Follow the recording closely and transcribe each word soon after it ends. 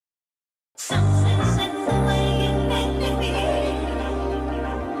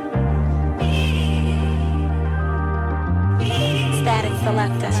When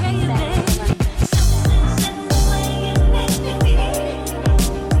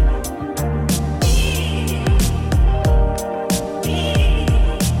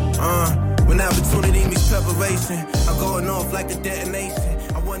opportunity meets preparation, I'm going off like a detonation.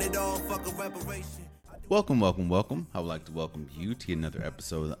 I want it all, fuck a reparation. Welcome. I would like to welcome you to another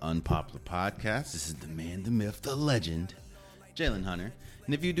episode of the Unpopular Podcast. This is the man, the myth, the legend, Jalen Hunter.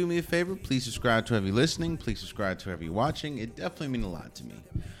 And if you do me a favor, please subscribe to every listening. Please subscribe to every watching. It definitely means a lot to me.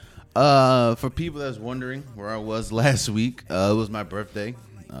 For people that's wondering where I was last week, it was my birthday.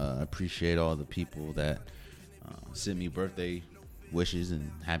 I appreciate all the people that sent me birthday wishes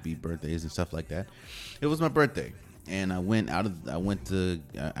and happy birthdays and stuff like that. It was my birthday, and I went out of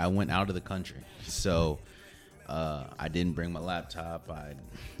the country. So I didn't bring my laptop. I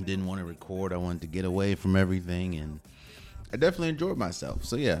didn't want to record. I wanted to get away from everything, and I definitely enjoyed myself.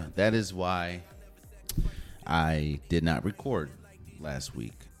 So yeah, that is why I did not record last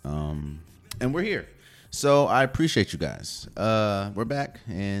week. And we're here. So I appreciate you guys. We're back,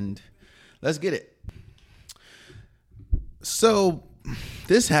 and let's get it. So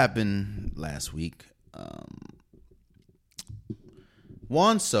this happened last week.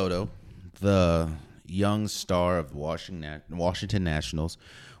 Juan Soto, the young star of Washington Nationals,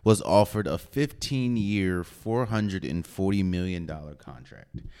 was offered a 15-year, $440 million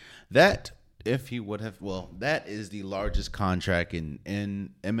contract. That is the largest contract in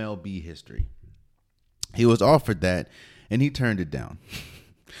MLB history. He was offered that, and he turned it down.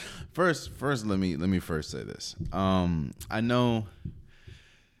 First, let me first say this. I know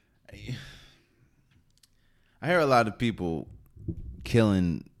I hear a lot of people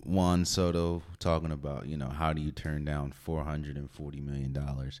killing Juan Soto, talking about, how do you turn down $440 million?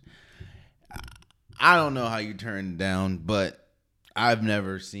 I don't know how you turn it down, but I've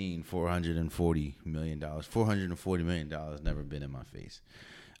never seen $440 million. $440 million never been in my face.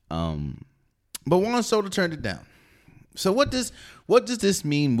 But Juan Soto turned it down. So what does this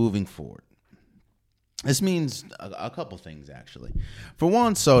mean moving forward? This means a couple things, actually. For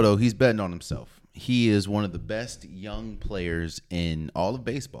Juan Soto, he's betting on himself. He is one of the best young players in all of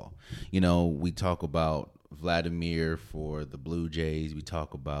baseball. We talk about Vladimir for the Blue Jays. We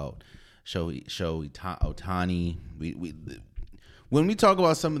talk about Shohei Ohtani. When we talk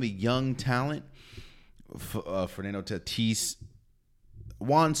about some of the young talent, Fernando Tatis,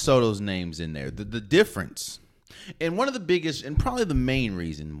 Juan Soto's name's in there. The difference, and one of the biggest and probably the main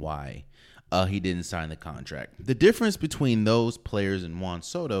reason why he didn't sign the contract, the difference between those players and Juan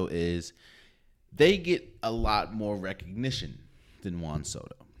Soto is they get a lot more recognition than Juan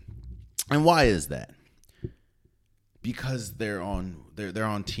Soto. And why is that? Because they're on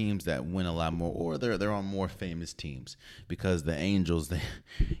teams that win a lot more, or they're on more famous teams. Because the Angels,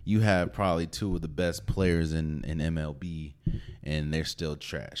 you have probably two of the best players in MLB, and they're still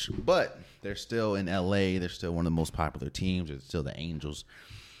trash. But they're still in LA. They're still one of the most popular teams. They're still the Angels.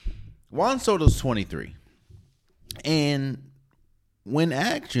 Juan Soto's 23, and when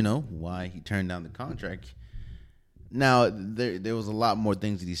asked, why he turned down the contract, now there was a lot more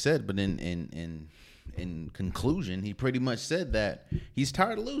things that he said, but in conclusion, he pretty much said that he's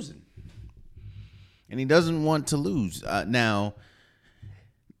tired of losing, and he doesn't want to lose. Now,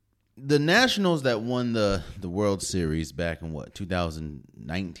 the Nationals that won the World Series back in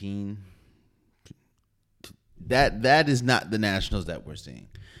 2019, that is not the Nationals that we're seeing.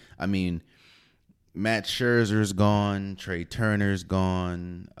 I mean, Matt Scherzer's gone, Trey Turner's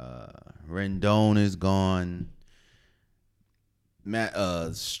gone, Rendon is gone.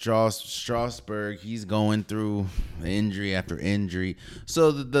 Strasburg, he's going through injury after injury.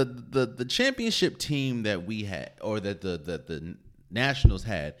 So the championship team that we had, or that the Nationals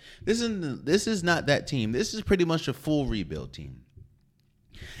had, this is not that team. This is pretty much a full rebuild team.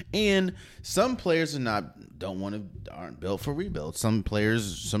 And some players aren't built for rebuild. Some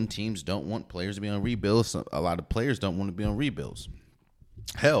teams don't want players to be on rebuilds. A lot of players don't want to be on rebuilds.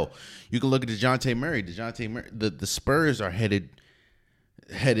 Hell, you can look at DeJounte Murray. The Spurs are headed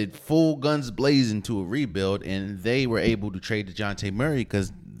full guns blazing to a rebuild, and they were able to trade DeJounte Murray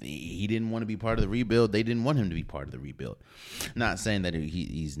because he didn't want to be part of the rebuild. They didn't want him to be part of the rebuild. Not saying that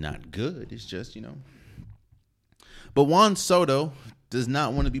he's not good. It's just, But Juan Soto does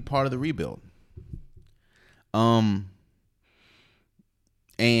not want to be part of the rebuild. And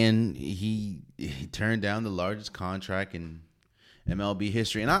he turned down the largest contract in MLB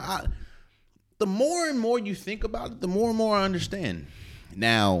history. And I the more and more you think about it, the more and more I understand.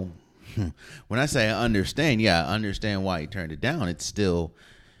 Now, when I say I understand, I understand why he turned it down. It's still,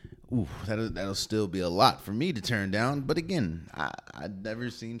 that'll still be a lot for me to turn down. But again, I'd never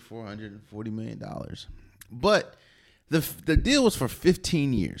seen $440 million. But The deal was for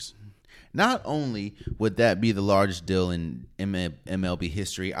 15 years. Not only would that be the largest deal in MLB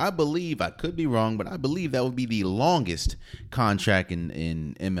history, I believe, I could be wrong, but I believe that would be the longest contract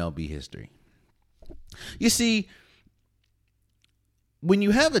in MLB history. You see, when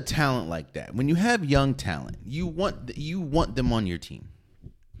you have a talent like that, when you have young talent, you want them on your team.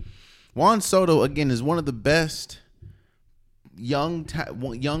 Juan Soto, again, is one of the best young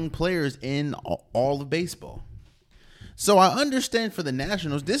players in all of baseball. So I understand for the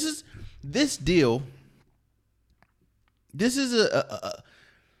Nationals, this is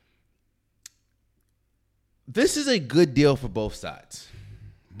a good deal for both sides.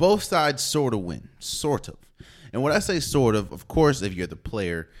 Both sides sort of win, sort of. And when I say sort of course, if you're the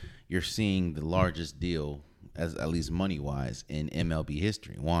player, you're seeing the largest deal, as at least money wise, in MLB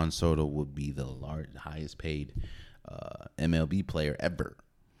history. Juan Soto would be the highest paid MLB player ever.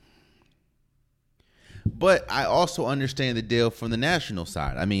 But I also understand the deal from the National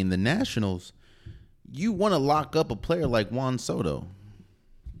side. I mean, the Nationals, you want to lock up a player like Juan Soto.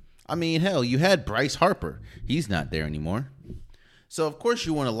 I mean, hell, you had Bryce Harper. He's not there anymore. So, of course,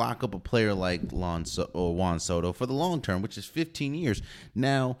 you want to lock up a player like Juan Soto for the long term, which is 15 years.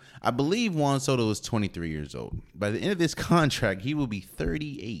 Now, I believe Juan Soto is 23 years old. By the end of this contract, he will be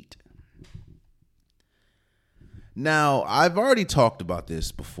 38. Now, I've already talked about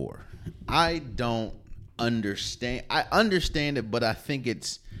this before. I don't understand. I understand it, but I think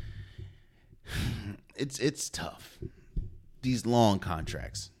it's tough. These long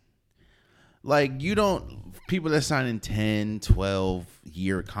contracts. Like, people that sign in 10,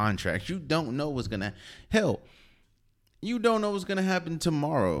 12-year contracts, you don't know what's going to, you don't know what's going to happen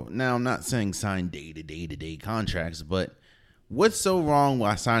tomorrow. Now, I'm not saying sign day-to-day contracts, but what's so wrong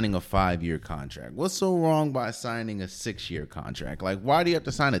by signing a 5-year contract? What's so wrong by signing a 6-year contract? Like, why do you have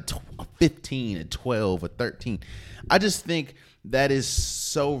to sign a 15, a 12, a 13? I just think that is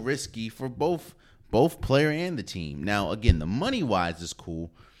so risky for both player and the team. Now, again, the money-wise is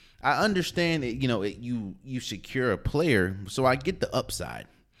cool. I understand that, you secure a player, so I get the upside.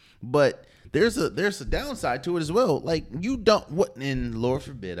 But there's a downside to it as well. Like, and Lord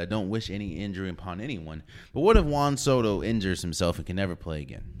forbid, I don't wish any injury upon anyone. But what if Juan Soto injures himself and can never play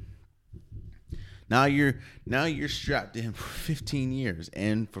again? Now you're strapped to him for 15 years.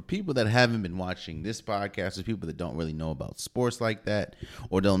 And for people that haven't been watching this podcast, or people that don't really know about sports like that,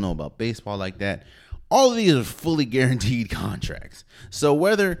 or don't know about baseball like that, all of these are fully guaranteed contracts. So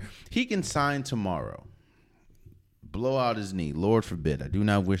whether he can sign tomorrow, blow out his knee, Lord forbid, I do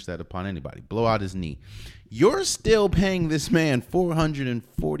not wish that upon anybody, blow out his knee, you're still paying this man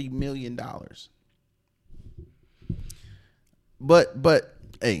 $440 million. But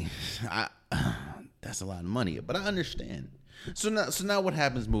hey, that's a lot of money, but I understand. So now what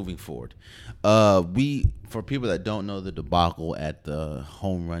happens moving forward? For people that don't know the debacle at the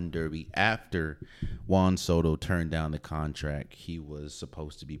Home Run Derby, after Juan Soto turned down the contract, he was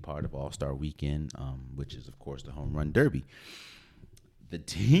supposed to be part of All-Star Weekend, which is, of course, the Home Run Derby. The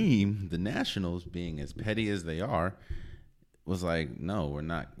team, the Nationals, being as petty as they are, was like, no, we're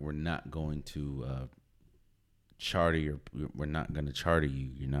not going to we're not going to charter you.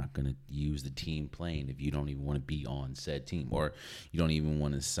 You're not going to use the team plane if you don't even want to be on said team, or you don't even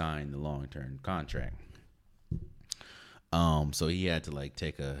want to sign the long-term contract. So he had to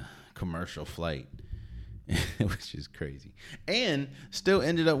take a commercial flight, which is crazy, and still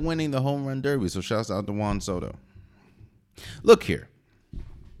ended up winning the Home Run Derby. So shouts out to Juan Soto. Look here.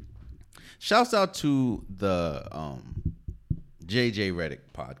 Shouts out to the JJ Redick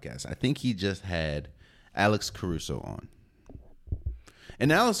podcast. I think he just had Alex Caruso on.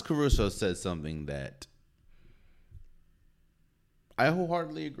 And Alex Caruso said something that I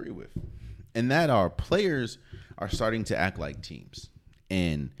wholeheartedly agree with. And that our players are starting to act like teams.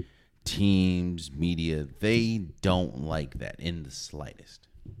 And teams, media, they don't like that in the slightest.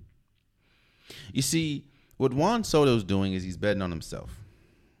 You see, what Juan Soto's doing is he's betting on himself.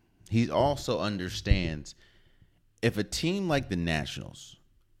 He also understands if a team like the Nationals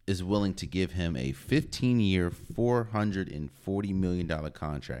is willing to give him a 15-year, $440 million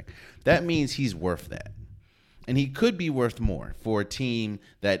contract, that means he's worth that. And he could be worth more for a team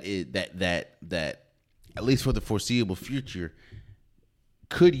that at least for the foreseeable future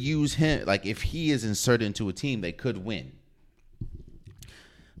could use him. Like, if he is inserted into a team, they could win.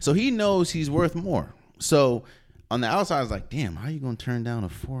 So he knows he's worth more. So on the outside, it's like, damn, how are you going to turn down a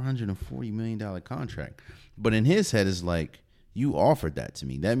 $440 million contract? But in his head, it's like, you offered that to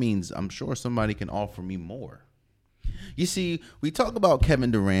me. That means I'm sure somebody can offer me more. You see, we talk about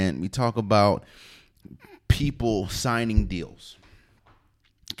Kevin Durant. We talk about people signing deals.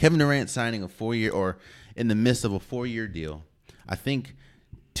 Kevin Durant signing a 4-year or in the midst of a 4-year deal. I think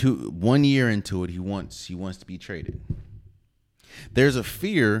 1 year into it, he wants to be traded. There's a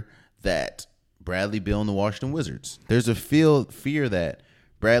fear that Bradley Beal and the Washington Wizards. There's a fear that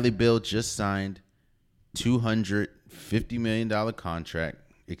Bradley Beal just signed $250 million contract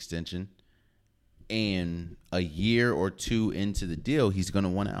extension, and a year or two into the deal, he's going to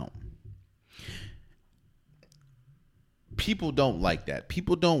want out. People don't like that.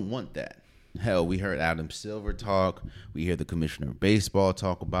 People don't want that. Hell, we heard Adam Silver talk. We hear the commissioner of baseball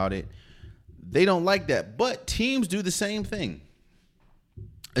talk about it. They don't like that, but teams do the same thing.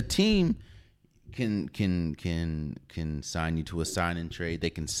 A team can sign you to a sign and trade. They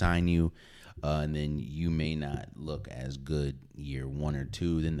can sign you, and then you may not look as good year 1 or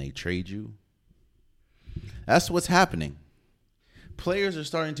 2. Then they trade you. That's what's happening. Players are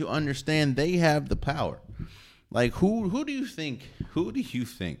starting to understand they have the power. Like who do you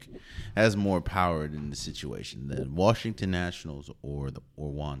think has more power in the situation, the Washington Nationals or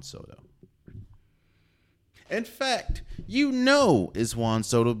Juan Soto? In fact, it's Juan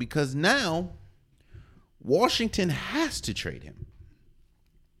Soto, because now Washington has to trade him.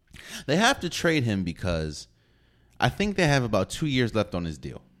 They have to trade him because I think they have about 2 years left on his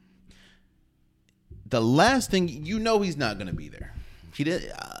deal. The last thing, he's not going to be there. He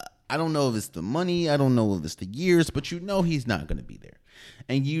did. I don't know if it's the money. I don't know if it's the years, but he's not going to be there.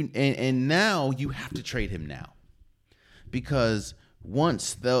 And now you have to trade him now, because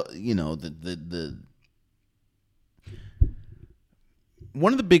once the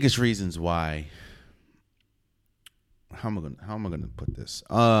one of the biggest reasons why, how am I going to put this?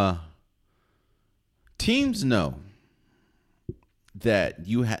 Teams know that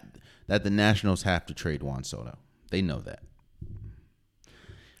that the Nationals have to trade Juan Soto. They know that.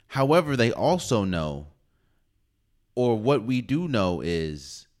 However, they also know, or what we do know,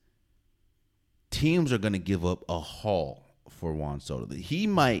 is teams are going to give up a haul for Juan Soto. He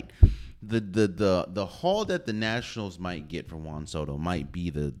might, the haul that the Nationals might get for Juan Soto might be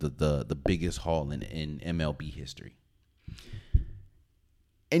the biggest haul in MLB history.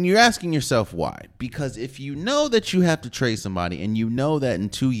 And you're asking yourself why? Because if you know that you have to trade somebody, and you know that in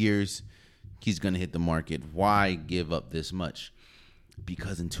 2 years he's going to hit the market, why give up this much?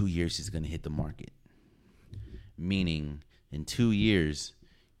 Because in 2 years he's going to hit the market. Meaning, in 2 years,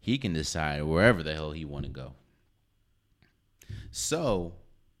 he can decide wherever the hell he want to go. So,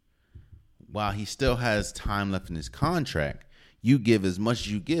 while he still has time left in his contract, you give as much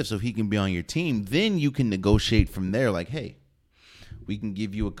as you give so he can be on your team. Then you can negotiate from there. Like, hey, we can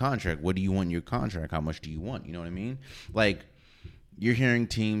give you a contract. What do you want in your contract? How much do you want? You know what I mean? Like, you're hearing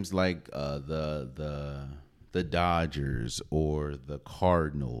teams like the Dodgers or the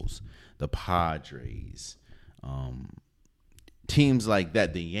Cardinals, the Padres, teams like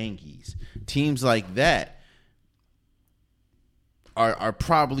that, the Yankees, teams like that are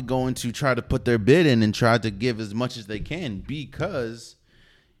probably going to try to put their bid in and try to give as much as they can, because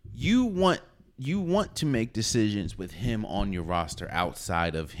you want to make decisions with him on your roster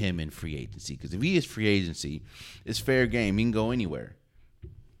outside of him in free agency. Because if he is free agency, it's fair game. He can go anywhere.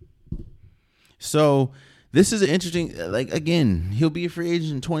 So this is an interesting, again, he'll be a free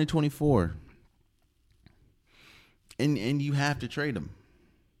agent in 2024. And you have to trade him.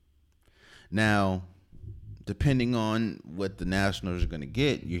 Now, depending on what the Nationals are going to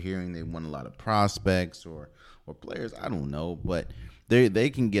get, you're hearing they want a lot of prospects or players. I don't know, but they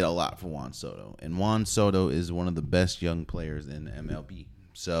can get a lot for Juan Soto. And Juan Soto is one of the best young players in the MLB.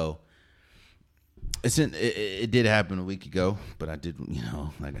 So it did happen a week ago, but I did,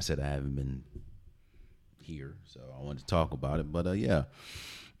 like I said, I haven't been here, so I wanted to talk about it. But yeah,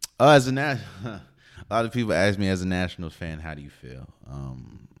 a lot of people ask me, as a Nationals fan, how do you feel?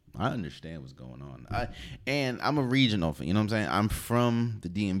 I understand what's going on. I'm a regional fan. You know what I'm saying? I'm from the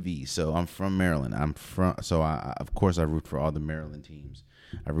DMV, so I'm from Maryland. Of course I root for all the Maryland teams.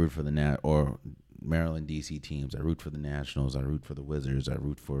 I root for the Maryland DC teams. I root for the Nationals. I root for the Wizards. I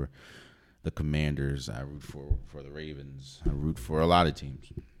root for the Commanders. I root for the Ravens. I root for a lot of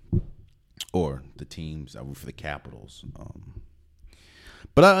teams, or the teams. I root for the Capitals.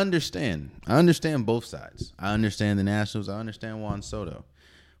 But I understand. I understand both sides. I understand the Nationals. I understand Juan Soto.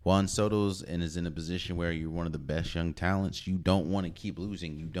 Juan Soto's is in a position where you're one of the best young talents. You don't want to keep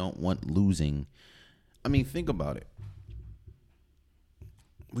losing. You don't want losing. I mean, think about it.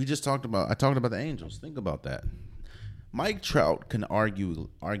 I talked about the Angels. Think about that. Mike Trout can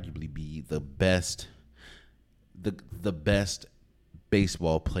arguably be the best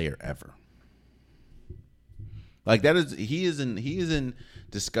baseball player ever. Like, that is, he is in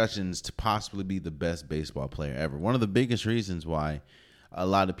discussions to possibly be the best baseball player ever. One of the biggest reasons why a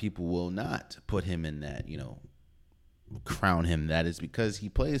lot of people will not put him in that, crown him that, is because he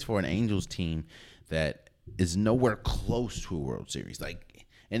plays for an Angels team that is nowhere close to a World Series.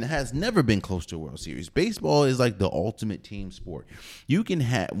 And it has never been close to a World Series. Baseball is like the ultimate team sport. You can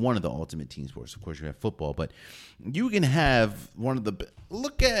have one of the ultimate team sports. Of course, you have football, but you can have one of the.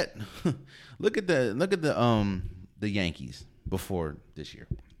 Look at the Yankees before this year.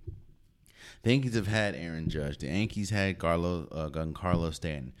 The Yankees have had Aaron Judge. The Yankees had Giancarlo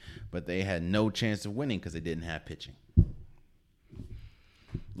Stanton, but they had no chance of winning because they didn't have pitching.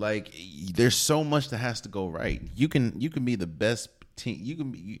 There's so much that has to go right. You can be the best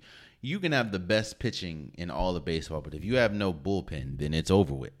team. You can have the best pitching in all of baseball, but if you have no bullpen, then it's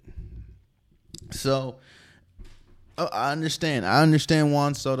over with. So I understand.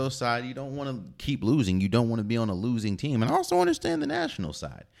 Juan Soto's side. You don't want to keep losing. You don't want to be on a losing team. And I also understand the National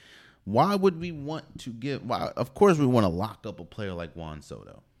side. Why would we want to give? Why? Of course, we want to lock up a player like Juan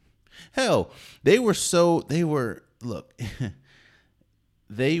Soto. Hell, they were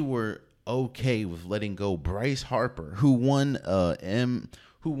okay with letting go Bryce Harper, who won a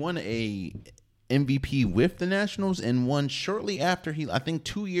MVP with the Nationals and won shortly after I think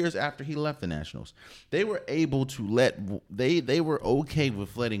 2 years after he left the Nationals. They were able to they were okay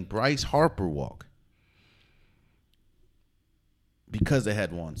with letting Bryce Harper walk because they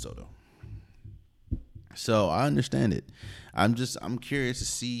had Juan Soto. So I understand it. I'm curious to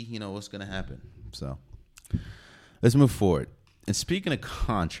see, what's going to happen. So let's move forward. And speaking of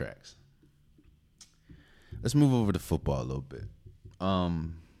contracts, let's move over to football a little bit.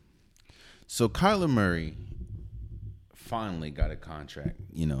 So Kyler Murray finally got a contract,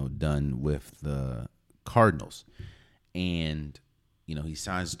 done with the Cardinals. And, he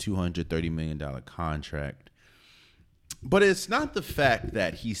signs a $230 million contract. But it's not the fact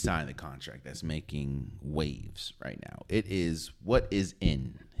that he signed the contract that's making waves right now. It is what is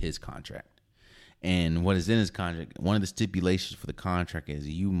in his contract. And what is in his contract, one of the stipulations for the contract is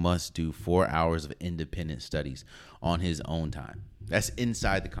you must do 4 hours of independent studies on his own time. That's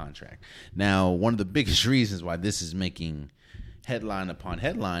inside the contract. Now, one of the biggest reasons why this is making headline upon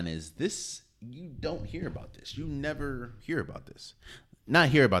headline is this. You don't hear about this. You never hear about this. Not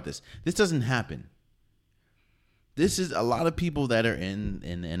hear about this. This doesn't happen. This is a lot of people that are in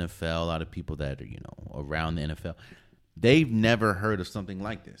the NFL, a lot of people that are, around the NFL. They've never heard of something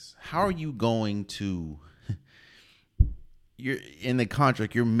like this. How are you going to, you're in the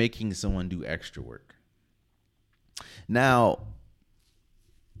contract, you're making someone do extra work. Now,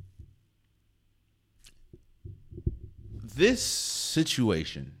 this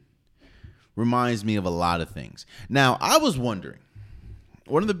situation reminds me of a lot of things. Now, I was wondering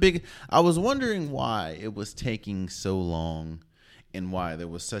why it was taking so long and why there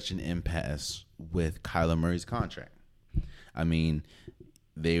was such an impasse with Kyler Murray's contract. I mean,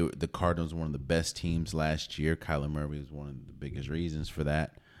 the Cardinals were one of the best teams last year. Kyler Murray was one of the biggest reasons for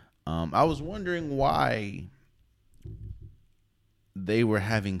that. I was wondering why they were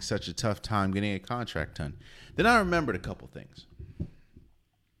having such a tough time getting a contract done. Then I remembered a couple things.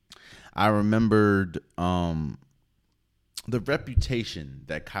 I remembered the reputation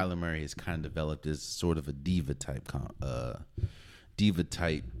that Kyler Murray has kind of developed as sort of a diva type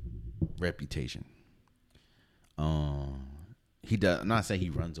reputation. He does. I'm not saying he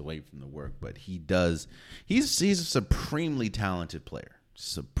runs away from the work, but he does. He's a supremely talented player,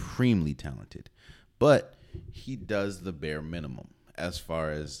 but he does the bare minimum as far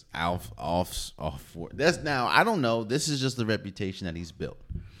as off. That's now. I don't know. This is just the reputation that he's built.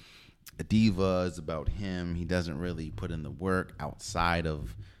 A diva is about him. He doesn't really put in the work outside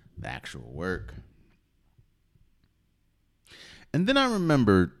of the actual work. And then I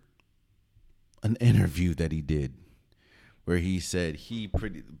remembered an interview that he did where he said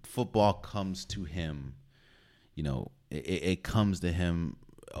football comes to him, it comes to him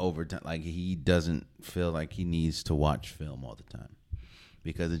over time. Like he doesn't feel like he needs to watch film all the time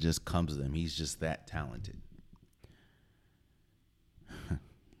because it just comes to him. He's just that talented.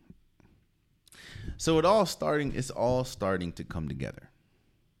 So it's all starting to come together.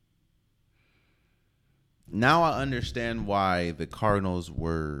 Now I understand why the Cardinals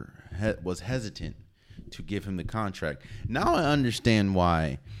was hesitant to give him the contract. Now I understand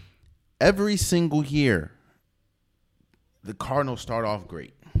why every single year the Cardinals start off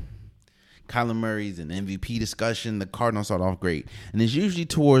great. Kyler Murray's an MVP discussion. The Cardinals start off great. And it's usually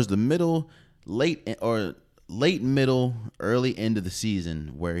towards the late middle, early end of the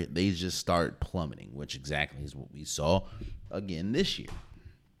season where they just start plummeting, which exactly is what we saw again this year.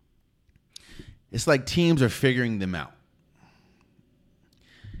 It's like teams are figuring them out.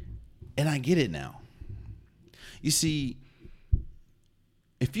 And I get it now. You see,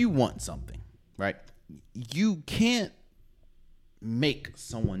 if you want something, right, you can't make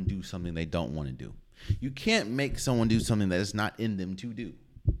someone do something they don't want to do. You can't make someone do something that is not in them to do.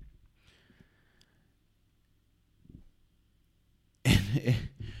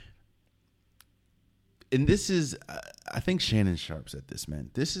 And this is, I think Shannon Sharpe said this,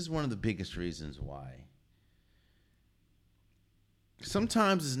 man. This is one of the biggest reasons why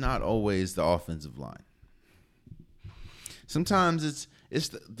sometimes it's not always the offensive line. Sometimes it's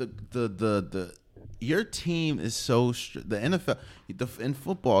the your team is so the NFL in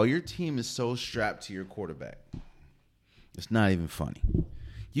football. Your team is so strapped to your quarterback. It's not even funny.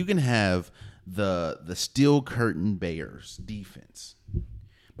 You can have the steel curtain Bears defense,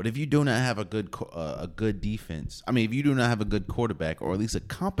 but if you do not have a good defense, I mean, if you do not have a good quarterback or at least a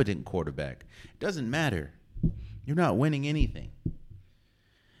competent quarterback, it doesn't matter. You're not winning anything.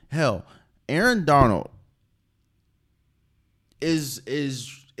 Hell, Aaron Darnold is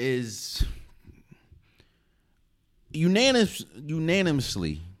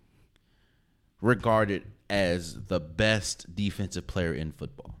unanimously regarded as the best defensive player in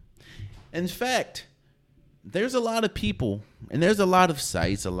football. In fact, there's a lot of people, and there's a lot of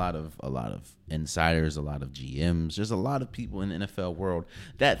sites, a lot of insiders, a lot of GMs. There's a lot of people in the NFL world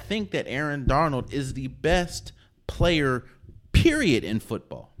that think that Aaron Darnold is the best player, period, in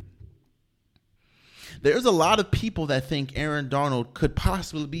football. There's a lot of people that think Aaron Darnold could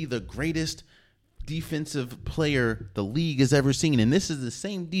possibly be the greatest defensive player the league has ever seen, and this is the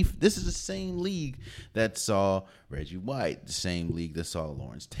same league that saw Reggie White, the same league that saw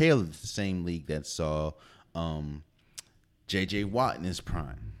Lawrence Taylor, the same league that saw J.J. Watt in his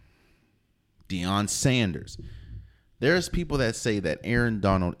prime, Deion Sanders. There's people that say that Aaron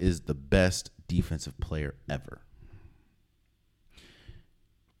Donald is the best defensive player ever.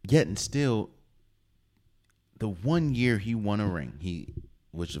 Yet and still, the 1 year he won a ring,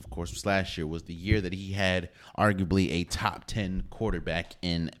 which of course was last year, was the year that he had arguably a top 10 quarterback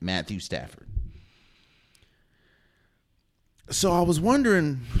in Matthew Stafford. So I was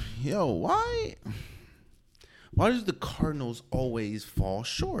wondering, why do the Cardinals always fall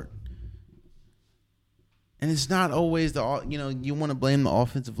short? And it's not always you want to blame the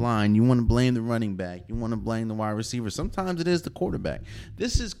offensive line. You want to blame the running back. You want to blame the wide receiver. Sometimes it is the quarterback.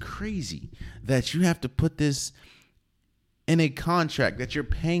 This is crazy that you have to put this in a contract that you're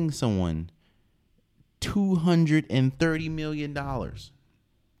paying someone $230 million.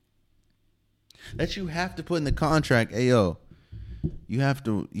 That you have to put in the contract, you have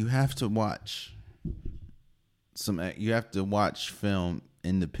to watch film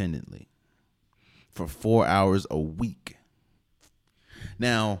independently for 4 hours a week.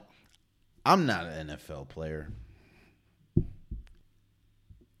 Now, I'm not an NFL player.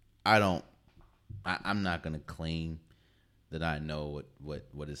 I'm not going to claim that I know what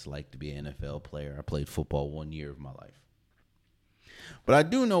it's like to be an NFL player. I played football 1 year of my life. But I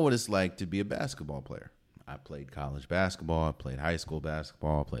do know what it's like to be a basketball player. I played college basketball. I played high school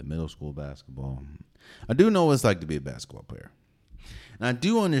basketball. I played middle school basketball. I do know what it's like to be a basketball player. And I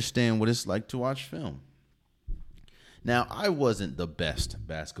do understand what it's like to watch film. Now, I wasn't the best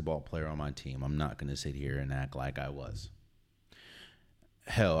basketball player on my team. I'm not going to sit here and act like I was.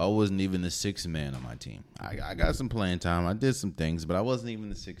 Hell, I wasn't even the sixth man on my team. I got some playing time. I did some things, but I wasn't even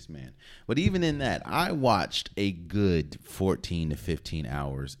the sixth man. But even in that, I watched a good 14 to 15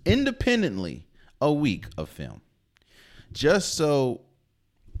 hours independently a week of film. Just so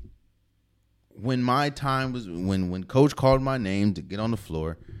when my time was, when coach called my name to get on the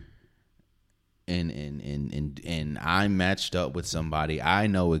floor and I matched up with somebody, I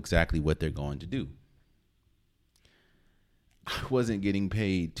know exactly what they're going to do. I wasn't getting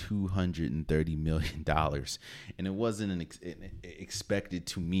paid $230 million, and it wasn't expected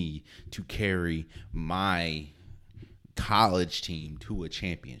to me to carry my college team to a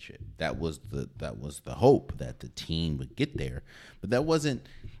championship. That was the hope that the team would get there, but that wasn't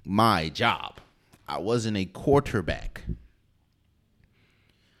my job. I wasn't a quarterback.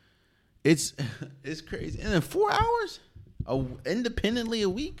 It's crazy, and in 4 hours, independently a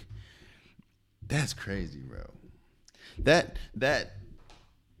week, that's crazy, bro. That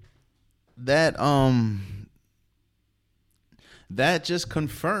just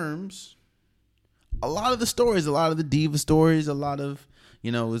confirms a lot of the stories, a lot of the diva stories, a lot of,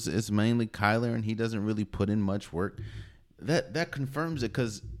 it's mainly Kyler, and he doesn't really put in much work. That confirms it,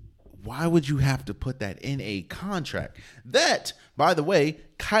 because why would you have to put that in a contract? That, by the way,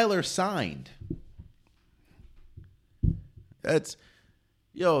 Kyler signed. There's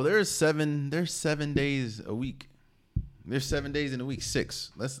 7 days a week. There's 7 days in a week,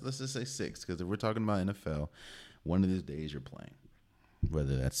 6. Let's just say 6, because if we're talking about NFL, one of these days you're playing.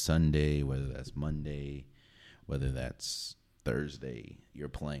 Whether that's Sunday, whether that's Monday, whether that's Thursday, you're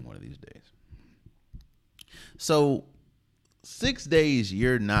playing one of these days. So 6 days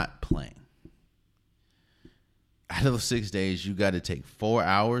you're not playing. Out of those 6 days, you got to take 4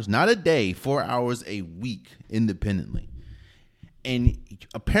 hours, not a day, 4 hours a week independently. And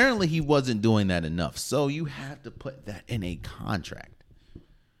apparently he wasn't doing that enough. So you have to put that in a contract.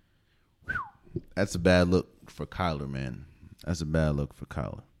 That's a bad look for Kyler, man. That's a bad look for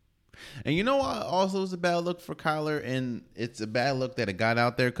Kyler. And you know what also is a bad look for Kyler? And it's a bad look that it got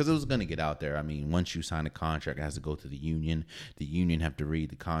out there because it was going to get out there. I mean, once you sign a contract, it has to go to the union. The union have to read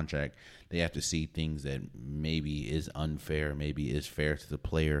the contract. They have to see things that maybe is unfair, maybe is fair to the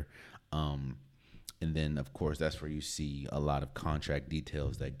player. And then, of course, that's where you see a lot of contract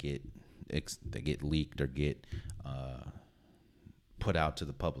details that get leaked or get put out to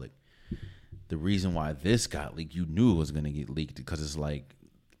the public. The reason why this got leaked, you knew it was going to get leaked because it's like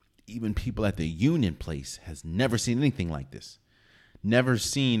even people at the union place has never seen anything like this. Never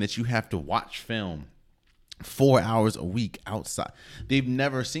seen that you have to watch film 4 hours a week outside. They've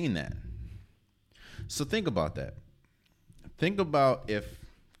never seen that. So think about that. Think about if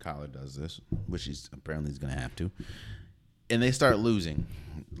Kyler does this, which he's going to have to, and they start losing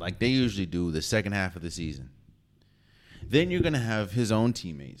like they usually do the second half of the season. Then you're going to have his own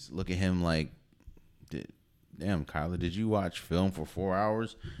teammates look at him like, damn, Kyler, did you watch film for 4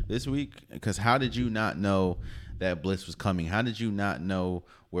 hours this week? Because how did you not know that blitz was coming? How did you not know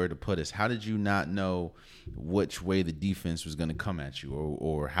where to put us? How did you not know which way the defense was going to come at you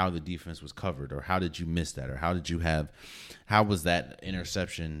or how the defense was covered? Or how did you miss that? Or how was that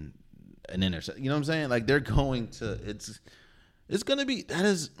interception an interception? You know what I'm saying? Like they're going to, it's going to be,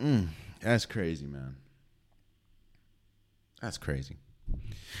 that's crazy, man. That's crazy.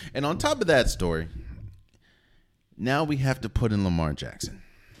 And on top of that story, now we have to put in Lamar Jackson.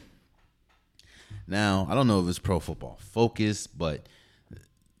 Now, I don't know if it's Pro Football Focus, but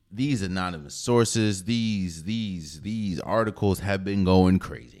these anonymous sources, these articles have been going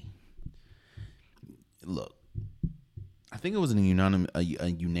crazy. Look, I think it was anonymous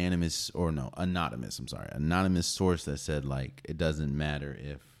source that said, like, it doesn't matter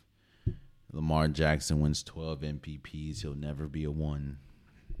if Lamar Jackson wins 12 MVPs, he'll never be a 1.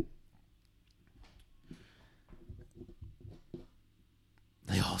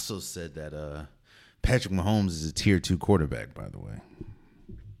 They also said that Patrick Mahomes is a tier 2 quarterback, by the way.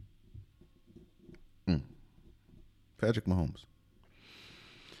 Patrick Mahomes.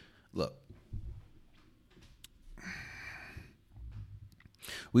 Look.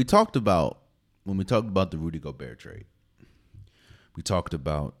 When we talked about the Rudy Gobert trade, we talked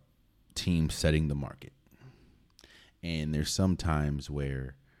about teams setting the market. And there's some times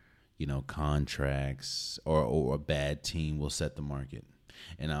where, contracts or a bad team will set the market.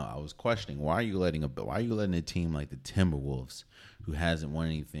 And I was questioning, why are you letting a team like the Timberwolves, who hasn't won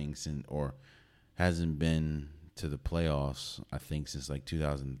anything since or hasn't been to the playoffs, I think since like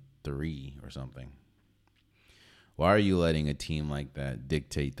 2003 or something. Why are you letting a team like that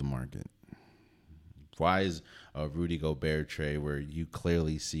dictate the market? Why is a Rudy Gobert trade where you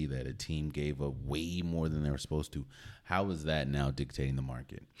clearly see that a team gave up way more than they were supposed to? How is that now dictating the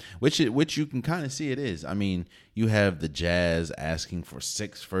market? Which you can kind of see it is. I mean, you have the Jazz asking for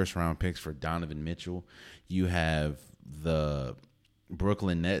 6 first-round picks for Donovan Mitchell. You have the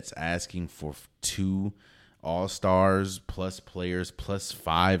Brooklyn Nets asking for 2 All-Stars plus players plus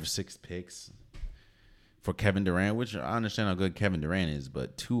 5-6 picks for Kevin Durant, which I understand how good Kevin Durant is,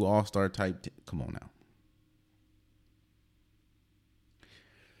 but 2 All-Star type. Come on now.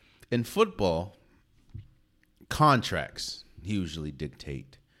 In football, contracts usually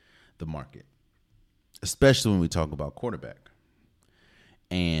dictate the market, especially when we talk about quarterback.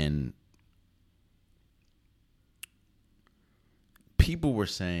 And people were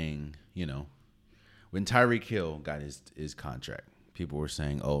saying, when Tyreek Hill got his contract, people were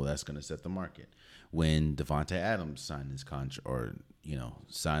saying, oh, that's going to set the market. When Devontae Adams signed his contract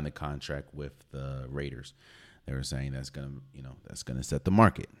signed the contract with the Raiders, they were saying that's going to set the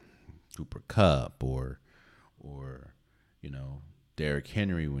market. Cooper Kupp or Derrick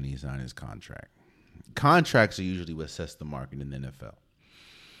Henry when he signed his contract. Contracts are usually what sets the market in the NFL.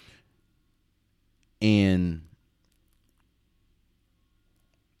 And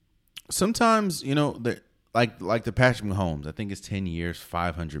sometimes, like the Patrick Mahomes, I think it's 10 years,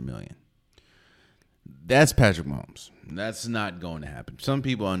 $500 million. That's Patrick Mahomes. That's not going to happen. Some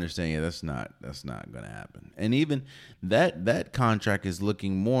people understand, that's not going to happen. And even that contract is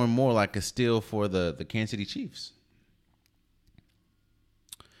looking more and more like a steal for the Kansas City Chiefs.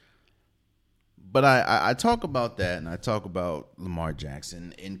 But I talk about that, and I talk about Lamar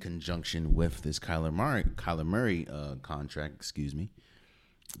Jackson in conjunction with this Kyler Murray contract, excuse me,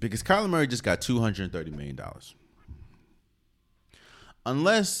 because Kyler Murray just got $230 million.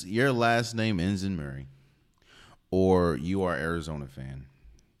 Unless your last name ends in Murray or you are an Arizona fan,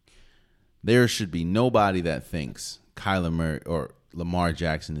 there should be nobody that thinks Kyler Murray or Lamar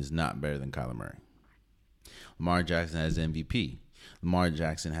Jackson is not better than Kyler Murray. Lamar Jackson has MVP. Lamar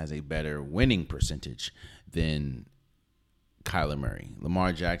Jackson has a better winning percentage than Kyler Murray.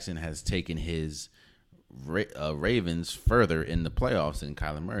 Lamar Jackson has taken his Ravens further in the playoffs than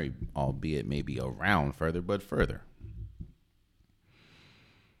Kyler Murray, albeit maybe a round further, but further.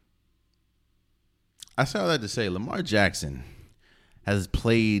 I say all that to say Lamar Jackson has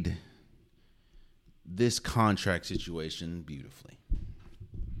played this contract situation beautifully.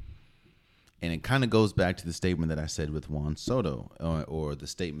 And it kind of goes back to the statement that I said with Juan Soto, or the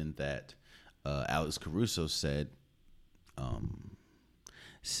statement that Alex Caruso said on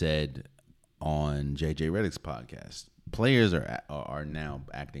JJ Redick's podcast. Players are now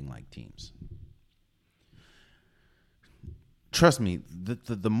acting like teams. Trust me,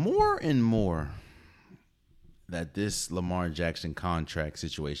 the more and more that this Lamar Jackson contract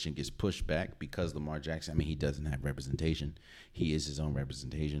situation gets pushed back, because Lamar Jackson, I mean, he doesn't have representation. He is his own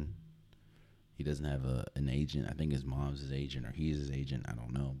representation. He doesn't have an agent. I think his mom's his agent or he's his agent. I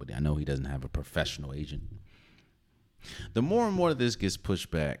don't know. But I know he doesn't have a professional agent. The more and more this gets pushed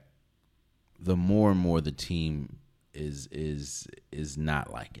back, the more and more the team is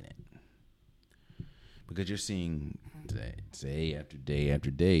not liking it. Because you're seeing day after day after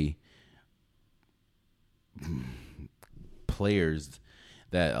day players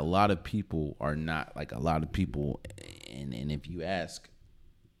that a lot of people are not like a lot of people. And if you ask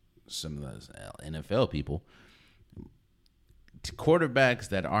some of those NFL people, quarterbacks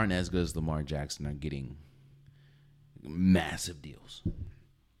that aren't as good as Lamar Jackson are getting massive deals.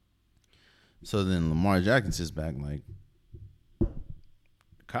 So then Lamar Jackson sits back like,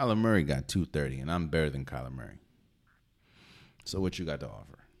 Kyler Murray got $230 and I'm better than Kyler Murray. So what you got to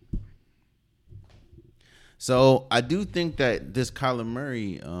offer? So I do think that this Kyler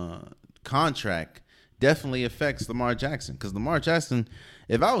Murray contract definitely affects Lamar Jackson. Because Lamar Jackson,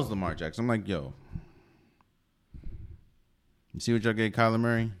 if I was Lamar Jackson, I'm like, yo, you see what y'all gave Kyler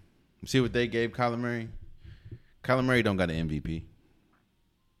Murray? You see what they gave Kyler Murray? Kyler Murray don't got an MVP.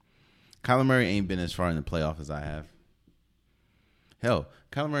 Kyler Murray ain't been as far in the playoff as I have. Hell,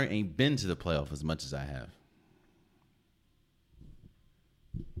 Kyler Murray ain't been to the playoff as much as I have.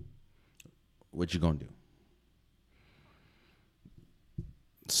 What you gonna do?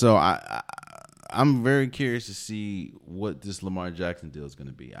 So I'm very curious to see what this Lamar Jackson deal is going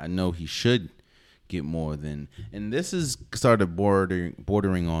to be. I know he should get more than, and this is started bordering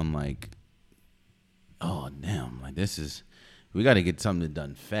on like, oh damn, like this is, we got to get something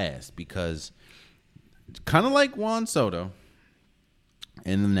done fast, because kind of like Juan Soto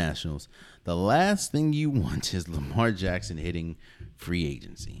and the Nationals, the last thing you want is Lamar Jackson hitting free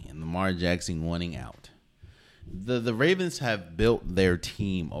agency and Lamar Jackson wanting out. The Ravens have built their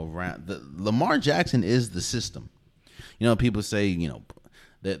team around Lamar Jackson is the system. You know, people say,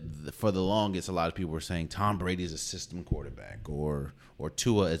 that for the longest, a lot of people were saying Tom Brady is a system quarterback or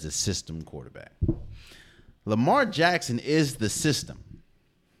Tua is a system quarterback. Lamar Jackson is the system.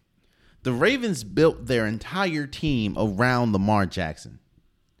 The Ravens built their entire team around Lamar Jackson.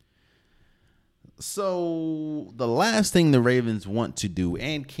 So the last thing the Ravens want to do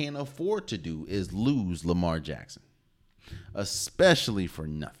and can afford to do is lose Lamar Jackson, especially for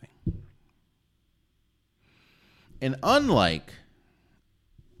nothing. And unlike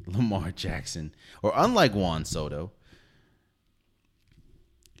Lamar Jackson, or unlike Juan Soto,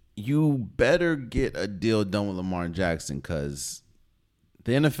 you better get a deal done with Lamar Jackson, because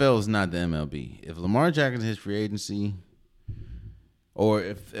the NFL is not the MLB. If Lamar Jackson hits free agency, or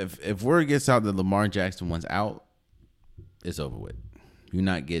if word gets out that Lamar Jackson wants out, it's over with. You're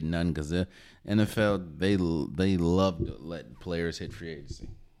not getting none, because the NFL, they love to let players hit free agency.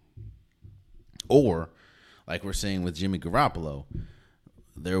 Or, like we're saying with Jimmy Garoppolo,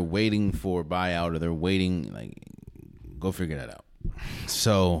 they're waiting for a buyout, or they're waiting, like, go figure that out.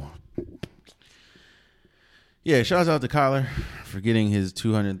 So, yeah, shouts out to Kyler for getting his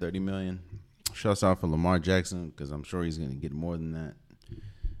 $230 million. Shouts out for Lamar Jackson, because I'm sure he's going to get more than that.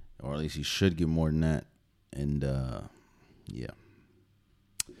 Or at least he should get more than that. And, yeah.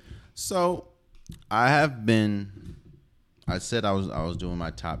 So, I said I was doing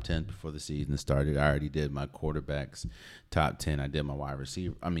my top 10 before the season started. I already did my quarterbacks top 10. I did my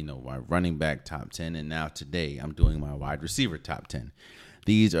my running back top 10. And now today I'm doing my wide receiver top 10.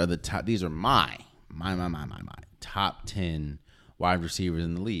 These are the top. These are my top 10 wide receivers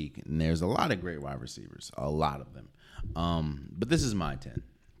in the league, and there's a lot of great wide receivers, a lot of them. But this is my 10.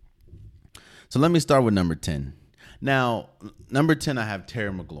 So let me start with number 10. Now, number 10, I have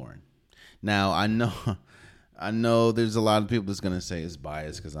Terry McLaurin. Now, I know there's a lot of people that's going to say it's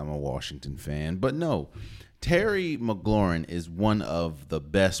biased because I'm a Washington fan, but no. Terry McLaurin is one of the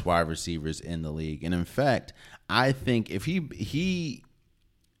best wide receivers in the league. And in fact, I think if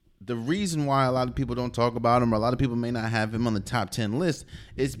the reason why a lot of people don't talk about him, or a lot of people may not have him on the top 10 list,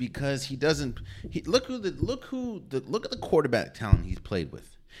 is because he doesn't. Look at the quarterback talent he's played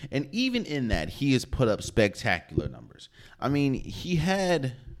with, and even in that, he has put up spectacular numbers. I mean, he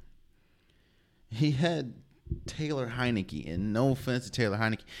had Taylor Heineke, and no offense to Taylor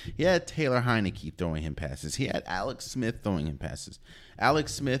Heineke, he had Taylor Heineke throwing him passes. He had Alex Smith throwing him passes.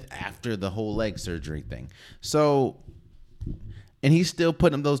 Alex Smith after the whole leg surgery thing. So. And he's still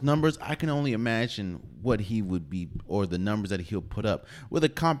putting up those numbers. I can only imagine what he would be, or the numbers that he'll put up with a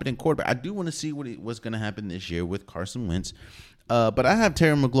competent quarterback. I do want to see what's going to happen this year with Carson Wentz. But I have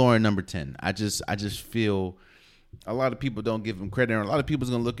Terry McLaurin number 10. I just feel a lot of people don't give him credit. And a lot of people's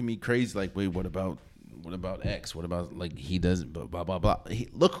going to look at me crazy like, wait, what about X? What about, like, he doesn't, blah, blah, blah.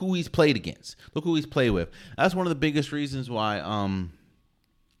 Look who he's played against. Look who he's played with. That's one of the biggest reasons why,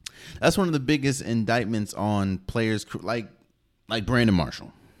 that's one of the biggest indictments on players like Brandon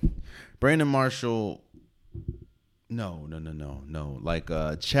Marshall. Brandon Marshall, no. Like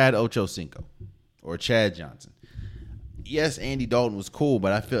Chad Ochocinco or Chad Johnson. Yes, Andy Dalton was cool,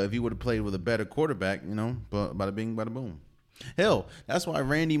 but I feel if he would have played with a better quarterback, bada bing, bada boom. Hell, that's why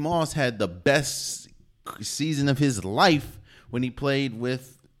Randy Moss had the best season of his life when he played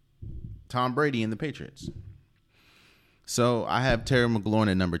with Tom Brady and the Patriots. So I have Terry McLaurin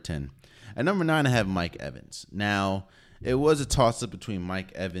at number 10. At number 9, I have Mike Evans. Now, it was a toss-up between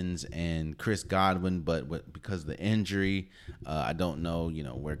Mike Evans and Chris Godwin, but because of the injury, I don't know,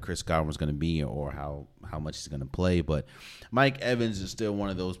 where Chris Godwin was going to be or how much he's going to play. But Mike Evans is still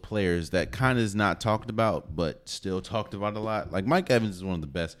one of those players that kind of is not talked about, but still talked about a lot. Like, Mike Evans is one of the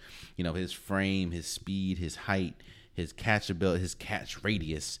best. His frame, his speed, his height, his catch ability, his catch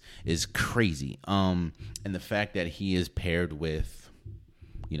radius is crazy. And the fact that he is paired with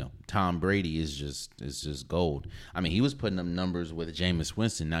Tom Brady is just gold. I mean, he was putting up numbers with Jameis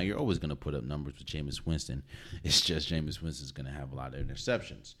Winston. Now, you're always going to put up numbers with Jameis Winston. It's just Jameis Winston's going to have a lot of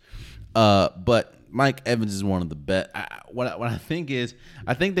interceptions. But Mike Evans is one of the best. What I think is,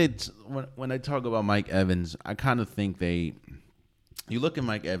 when they talk about Mike Evans, I kind of think you look at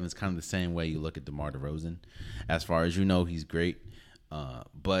Mike Evans kind of the same way you look at DeMar DeRozan. As far as he's great,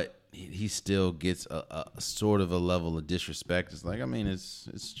 but he still gets a sort of a level of disrespect. It's like, I mean,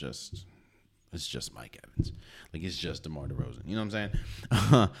 it's just Mike Evans. Like, it's just DeMar DeRozan. You know what I'm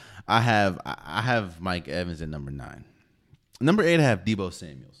saying? I have Mike Evans at number 9. Number 8, I have Deebo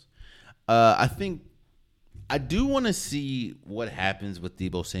Samuels. I do want to see what happens with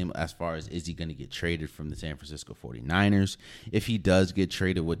Deebo Samuel as far as, is he going to get traded from the San Francisco 49ers? If he does get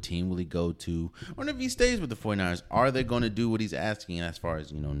traded, what team will he go to? Or if he stays with the 49ers, are they going to do what he's asking as far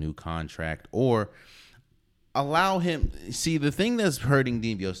as, new contract? Or allow him... See, the thing that's hurting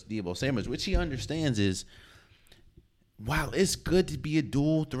Deebo Samuel, which he understands, is while it's good to be a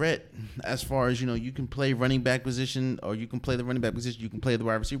dual threat as far as, you can play running back position, or you can play the running back position, you can play the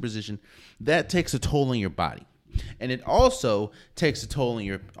wide receiver position, that takes a toll on your body. And it also takes a toll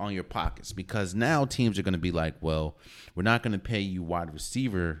on your pockets, because now teams are going to be like, well, we're not going to pay you wide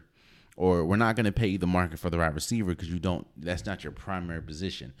receiver, or we're not going to pay you the market for the wide receiver because that's not your primary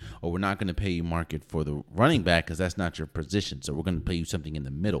position. Or we're not going to pay you market for the running back because that's not your position. So we're going to pay you something in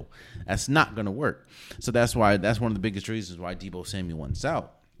the middle. That's not going to work. So that's one of the biggest reasons why Deebo Samuel wants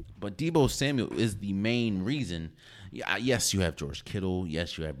out. But Deebo Samuel is the main reason. Yes, you have George Kittle.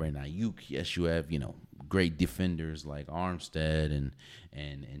 Yes, you have Brandon Ayuk. Yes, you have, great defenders like Armstead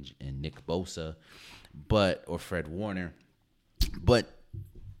and Nick Bosa, or Fred Warner. But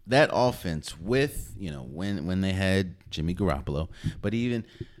that offense with, when they had Jimmy Garoppolo, but even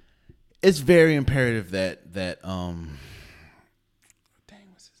it's very imperative that what's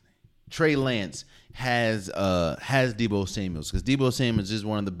his name? Trey Lance has Deebo Samuels, because Deebo Samuels is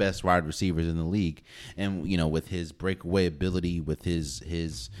one of the best wide receivers in the league, and with his breakaway ability, with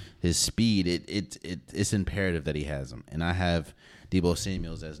his speed, it's imperative that he has him. And I have Deebo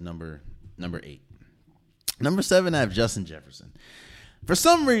Samuels as number 8. Number 7, I have Justin Jefferson. For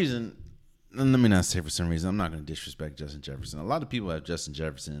some reason, let me not say for some reason, I'm not going to disrespect Justin Jefferson. A lot of people have Justin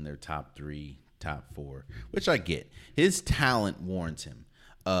Jefferson in their top 3, top 4, which I get. His talent warrants him.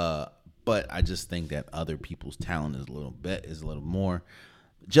 But I just think that other people's talent is a little more.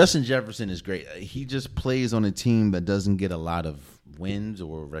 Justin Jefferson is great. He just plays on a team that doesn't get a lot of wins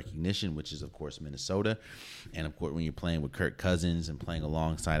or recognition, which is, of course, Minnesota. And, of course, when you're playing with Kirk Cousins and playing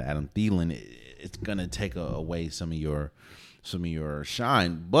alongside Adam Thielen, it's going to take away some of your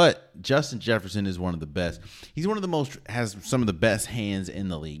shine. But Justin Jefferson is one of the best. He's one of the most, has some of the best hands in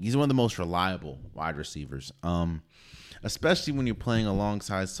the league. He's one of the most reliable wide receivers, especially when you're playing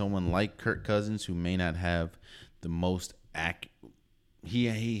alongside someone like Kirk Cousins, who may not have the most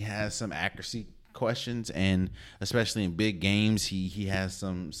he has some accuracy questions, and especially in big games, he has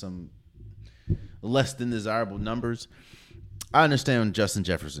some less than desirable numbers. I understand Justin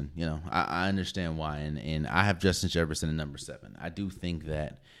Jefferson. I understand why, and I have Justin Jefferson at number 7. I do think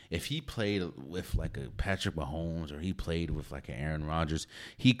that if he played with like a Patrick Mahomes or he played with like an Aaron Rodgers,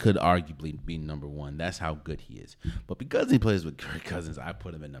 he could arguably be number 1. That's how good he is. But because he plays with Kirk Cousins, I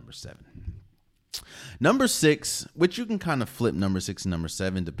put him at number 7. Number 6, which you can kind of flip number 6 and number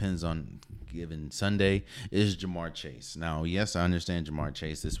 7, depends on given Sunday, is Ja'Marr Chase. Now, yes, I understand Ja'Marr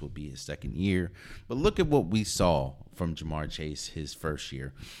Chase. This will be his second year. But look at what we saw from Ja'Marr Chase his first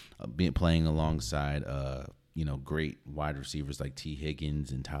year, playing alongside great wide receivers like T.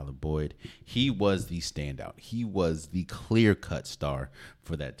 Higgins and Tyler Boyd. He was the standout. He was the clear-cut star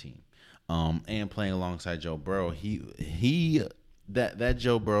for that team. And playing alongside Joe Burrow, that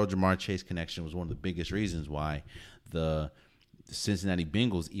Joe Burrow Ja'Marr Chase connection was one of the biggest reasons why the Cincinnati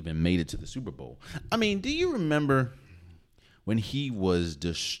Bengals even made it to the Super Bowl. I mean, do you remember when he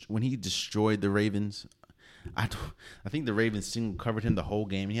destroyed the Ravens? I think the Ravens single covered him the whole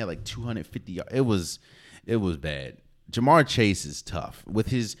game. He had like 250 yards. It was bad. Ja'Marr Chase is tough. With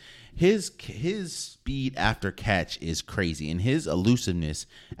his speed after catch is crazy, and his elusiveness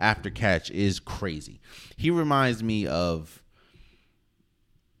after catch is crazy. He reminds me of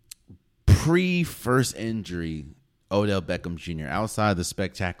pre-first injury Odell Beckham Jr. outside the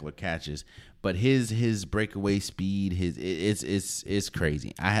spectacular catches, but his breakaway speed, it's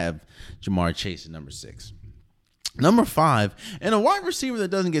crazy. I have Ja'Marr Chase at number 6. Number 5, and a wide receiver that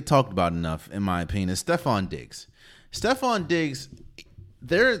doesn't get talked about enough, in my opinion, is Stephon Diggs. Stephon Diggs,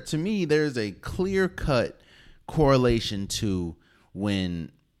 to me, there's a clear-cut correlation to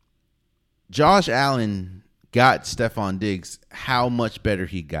when Josh Allen got Stephon Diggs, how much better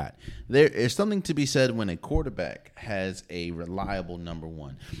he got. There is something to be said when a quarterback has a reliable number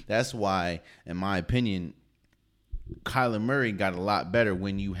 1. That's why, in my opinion, Kyler Murray got a lot better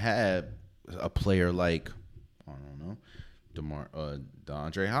when you have a player like, I don't know,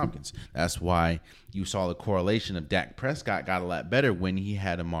 DeAndre Hopkins. That's why you saw the correlation of Dak Prescott got a lot better when he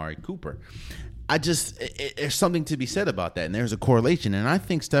had Amari Cooper. There's something to be said about that, and there's a correlation. And I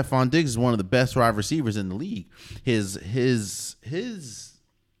think Stephon Diggs is one of the best wide receivers in the league. His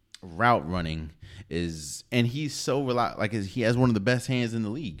route running is, and he's so reliable. Like he has one of the best hands in the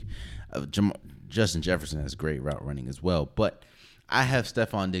league. Justin Jefferson has great route running as well, but I have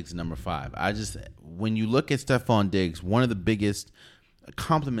Stephon Diggs at number 5. When you look at Stephon Diggs, one of the biggest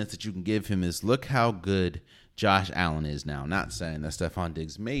compliments that you can give him is look how good Josh Allen is now. Not saying that Stephon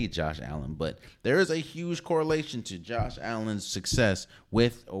Diggs made Josh Allen, but there is a huge correlation to Josh Allen's success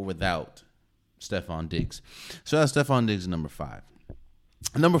with or without Stephon Diggs. So that's Stephon Diggs number 5.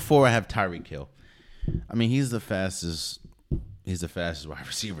 Number 4, I have Tyreek Hill. I mean, he's the fastest wide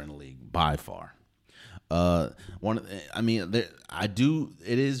receiver in the league by far. It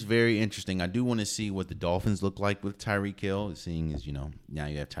is very interesting. I do want to see what the Dolphins look like with Tyreek Hill, seeing as, now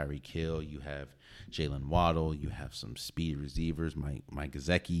you have Tyreek Hill, you have Jalen Waddle, you have some speed receivers, Mike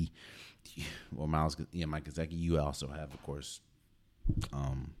Gesicki, Mike Gesicki. You also have, of course,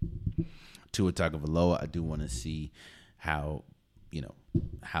 Tua Tagovailoa. I do want to see how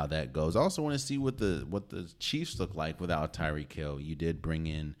that goes. I also want to see what the Chiefs look like without Tyreek Hill. You did bring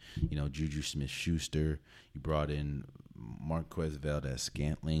in, Juju Smith-Schuster. You brought in Marquez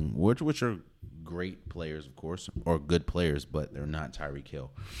Valdes-Scantling, which are great players, of course, or good players, but they're not Tyreek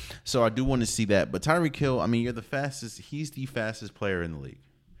Hill. So I do want to see that. But Tyreek Hill, I mean, you're the fastest. He's the fastest player in the league,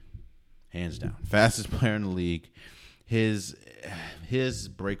 hands down. Fastest player in the league. His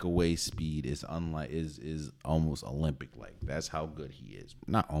breakaway speed is almost Olympic like. That's how good he is.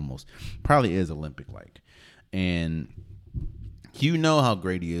 Not almost, probably is Olympic like. And you know how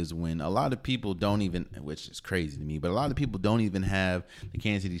great he is when a lot of people don't even, which is crazy to me, but a lot of people don't even have the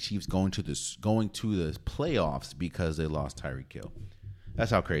Kansas City Chiefs going to the playoffs because they lost Tyreek Hill.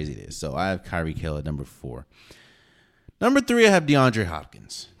 That's how crazy it is. So I have Tyreek Hill at number 4. Number 3, I have DeAndre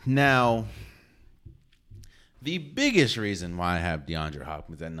Hopkins. Now, the biggest reason why I have DeAndre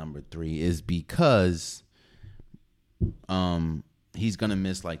Hopkins at number 3 is because he's going to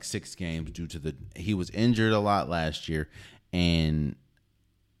miss like 6 games due to he was injured a lot last year, and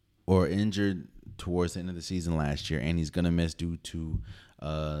or injured towards the end of the season last year, and he's going to miss due to,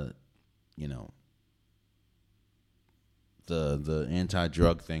 the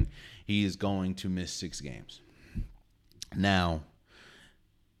anti-drug thing. He is going to miss 6 games. Now,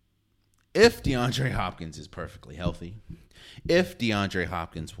 if DeAndre Hopkins is perfectly healthy, if DeAndre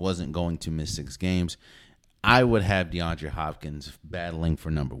Hopkins wasn't going to miss 6 games, I would have DeAndre Hopkins battling for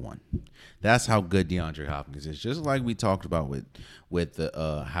number 1. That's how good DeAndre Hopkins is. Just like we talked about with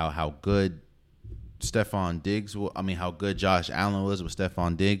the how good Stephon Diggs, how good Josh Allen was with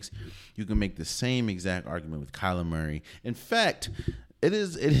Stephon Diggs. You can make the same exact argument with Kyler Murray. In fact, it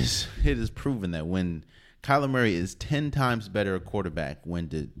is proven that when Kyler Murray is 10 times better a quarterback when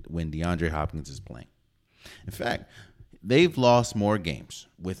DeAndre Hopkins is playing. In fact, they've lost more games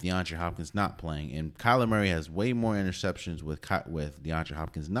with DeAndre Hopkins not playing, and Kyler Murray has way more interceptions with DeAndre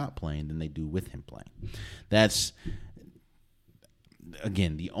Hopkins not playing than they do with him playing. That's,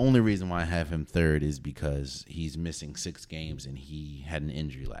 again, the only reason why I have him third is because he's missing 6 games and he had an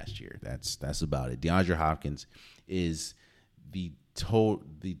injury last year. That's about it. DeAndre Hopkins is the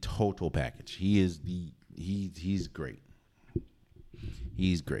total package. He's great.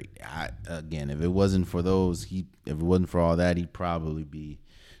 He's great. If it wasn't for all that, he'd probably be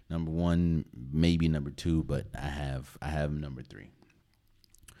number 1, maybe number 2. But I have him number 3.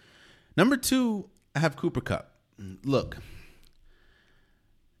 Number 2, I have Cooper Kupp. Look,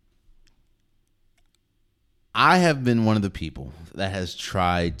 I have been one of the people that has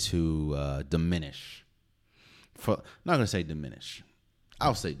tried to diminish. I'm not going to say diminish.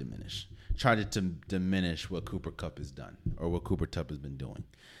 I'll say diminish. Tried to diminish what Cooper Kupp has done or what Cooper Kupp has been doing.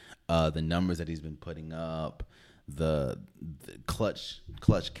 The numbers that he's been putting up, the clutch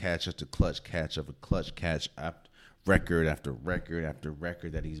catch after clutch catch of a clutch catch, record after record after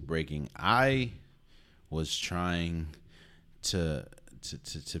record that he's breaking. I was trying to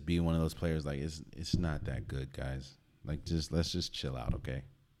be one of those players like it's not that good, guys. Like let's just chill out, okay?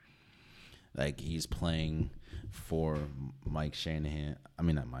 Like he's playing for Mike Shanahan. I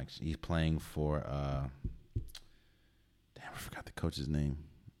mean, not Mike. He's playing for I forgot the coach's name.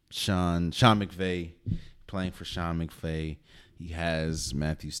 Sean McVay. Playing for Sean McVay. He has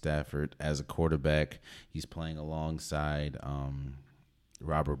Matthew Stafford as a quarterback. He's playing alongside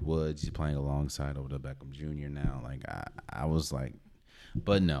Robert Woods. He's playing alongside Odell Beckham Jr. now. Like I was like,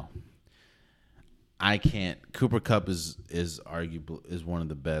 but no. I can't. Cooper Kupp is arguable is one of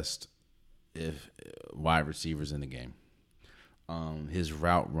the best wide receivers in the game. His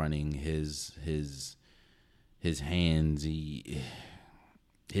route running, his hands,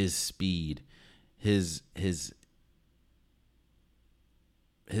 his speed, his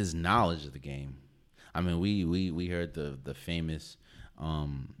knowledge of the game. I mean, we heard the famous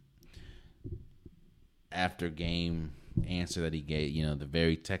after game answer that he gave. You know, the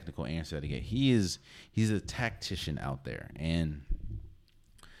very technical answer that he gave. He's a tactician out there, and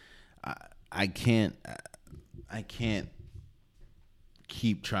I can't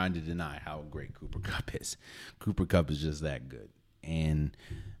keep trying to deny how great Cooper Kupp is. Cooper Kupp is just that good. And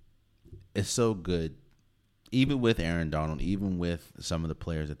it's so good, even with Aaron Donald, even with some of the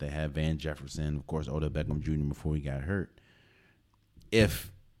players that they have, Van Jefferson, of course, Odell Beckham Jr. before he got hurt.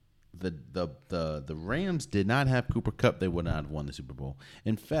 If the Rams did not have Cooper Kupp, they would not have won the Super Bowl.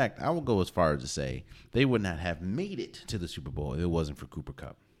 In fact, I will go as far as to say they would not have made it to the Super Bowl if it wasn't for Cooper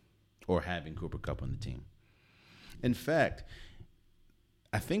Kupp or having Cooper Kupp on the team. In fact,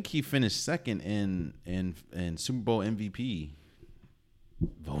 I think he finished second in Super Bowl MVP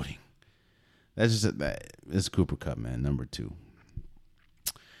voting. That's just it's Cooper Kupp, man. Number 2.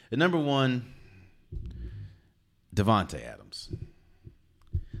 And number 1, Davante Adams.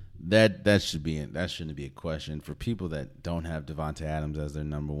 That shouldn't be a question. For people that don't have Davante Adams as their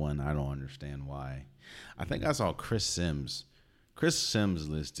number 1, I don't understand why. I think I saw Chris Sims'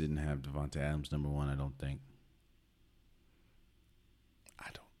 list didn't have Davante Adams number 1, I don't think.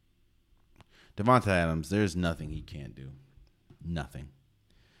 Davante Adams, there's nothing he can't do. Nothing.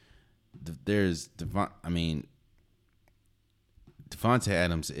 Davante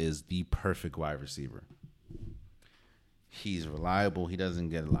Adams is the perfect wide receiver. He's reliable. He doesn't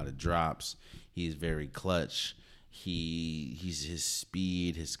get a lot of drops. He's very clutch. He's his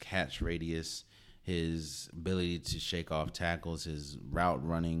speed, his catch radius, his ability to shake off tackles, his route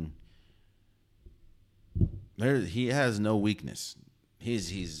running. He has no weakness.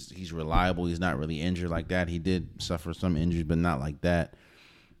 He's reliable. He's not really injured like that. He did suffer some injuries, but not like that.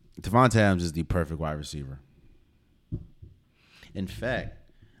 Davante Adams is the perfect wide receiver. In fact,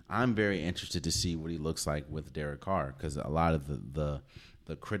 I'm very interested to see what he looks like with Derek Carr, because a lot of the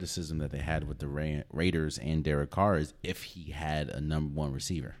criticism that they had with the Raiders and Derek Carr is if he had a number 1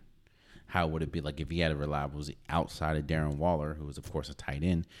 receiver. How would it be like if he had a reliable outside of Darren Waller, who is of course a tight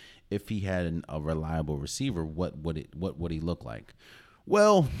end? If he had a reliable receiver, what would he look like?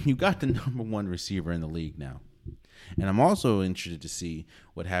 Well, you got the number one receiver in the league now. And I'm also interested to see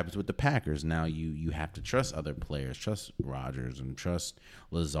what happens with the Packers. Now you have to trust other players, trust Rodgers and trust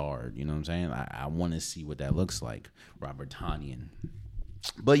Lazard. You know what I'm saying? I want to see what that looks like. Robert Tonyan.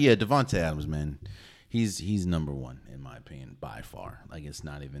 But yeah, Devontae Adams, man, he's number one in my opinion by far. Like it's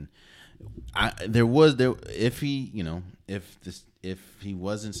not even. If he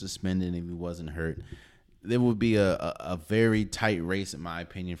wasn't suspended, if he wasn't hurt, there would be a very tight race, in my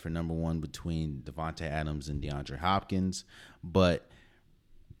opinion, for number one between Devontae Adams and DeAndre Hopkins. But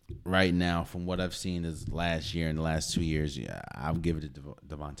right now, from what I've seen this last year and the last 2 years, yeah, I'll give it to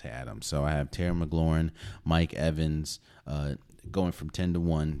Devontae Adams. So I have Terry McLaurin, Mike Evans, going from 10 to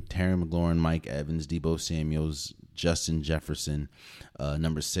 1. Terry McLaurin, Mike Evans, Deebo Samuels, Justin Jefferson.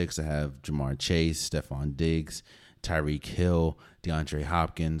 Number 6, I have Jamar Chase, Stephon Diggs, Tyreek Hill, DeAndre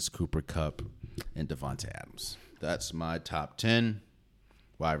Hopkins, Cooper Kupp, and Devontae Adams. That's my top 10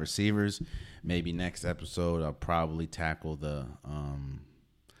 wide receivers. Maybe next episode I'll probably tackle the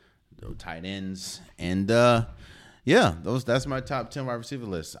tight ends. And that's my top 10 wide receiver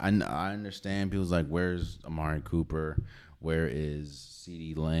list. I understand people's like, where's Amari Cooper? Where is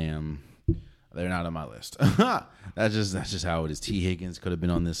CeeDee Lamb? They're not on my list. That's just how it is. T. Higgins could have been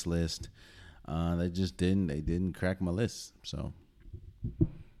on this list. They just didn't. They didn't crack my list. So,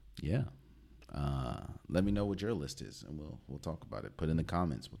 yeah. Let me know what your list is, and we'll talk about it. Put in the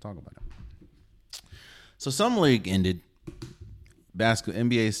comments. We'll talk about it. So, Summer League ended.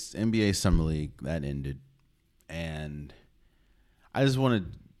 NBA Summer League that ended, and I just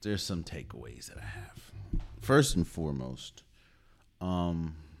wanted. There's some takeaways that I have. First and foremost,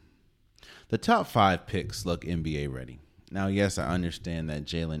 the top 5 picks look NBA ready. Now, yes, I understand that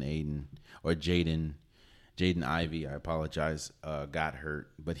Jaden Ivey, I apologize, got hurt.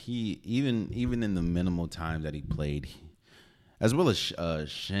 But he, even in the minimal time that he played, as well as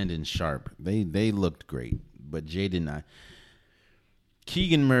Shandon Sharp, they looked great. But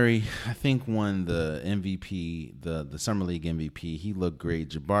Keegan Murray, I think, won the MVP, the Summer League MVP. He looked great.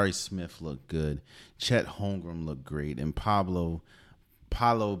 Jabari Smith looked good. Chet Holmgren looked great. And Paolo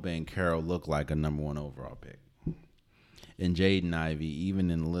Banchero looked like a number 1 overall pick. And Jaden Ivey, even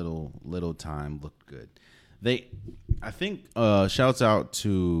in little time, looked good. I think, shouts out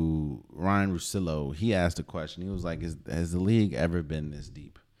to Ryan Russillo. He asked a question. He was like, has the league ever been this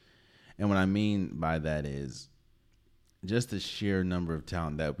deep? And what I mean by that is just the sheer number of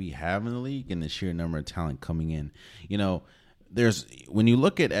talent that we have in the league and the sheer number of talent coming in. You know, when you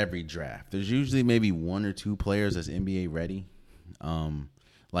look at every draft, there's usually maybe 1 or 2 players that's NBA ready.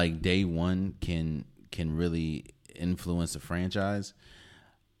 Like day one can really influence a franchise.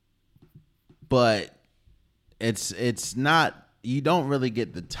 But it's not, you don't really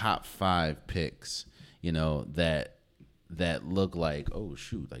get the top 5 picks, you know, that look like, oh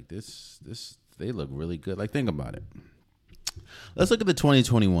shoot, like this they look really good. Like, think about it. Let's look at the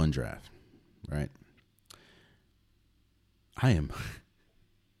 2021 draft, right?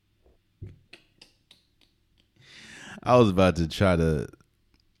 I was about to try to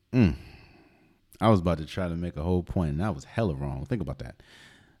make a whole point, and I was hella wrong. Think about that.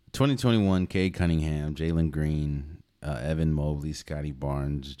 2021, Cade Cunningham, Jalen Green, Evan Mobley, Scotty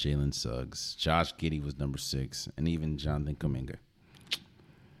Barnes, Jalen Suggs, Josh Giddey was number 6, and even Jonathan Kuminga.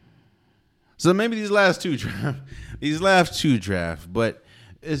 So maybe these last two draft, but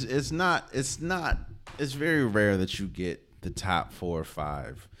it's very rare that you get the top 4 or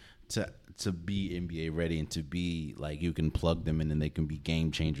 5 to be NBA ready and to be like you can plug them in and they can be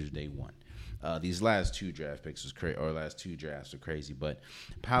game changers day one. These last 2 draft picks was crazy, or last 2 drafts are crazy. But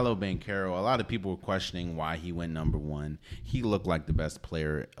Paolo Banchero, a lot of people were questioning why he went number 1. He looked like the best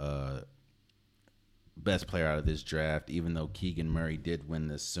player out of this draft, even though Keegan Murray did win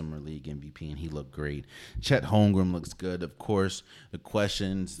the Summer League MVP and he looked great. Chet Holmgren looks good. Of course, the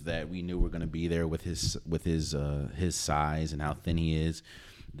questions that we knew were going to be there with his size and how thin he is,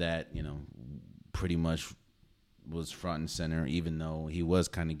 that, you know, pretty much was front and center, even though he was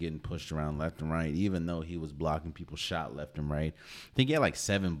kind of getting pushed around left and right, even though he was blocking people's shot left and right. I think he had like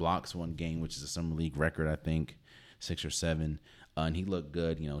 7 blocks one game, which is a Summer League record, I think, 6 or 7. And he looked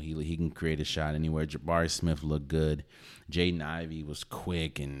good. You know, he can create a shot anywhere. Jabari Smith looked good. Jaden Ivey was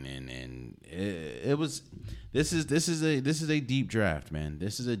quick, and it was. This is a deep draft, man.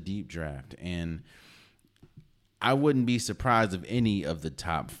 This is a deep draft, and I wouldn't be surprised if any of the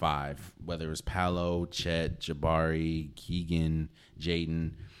top 5, whether it's Paolo, Chet, Jabari, Keegan,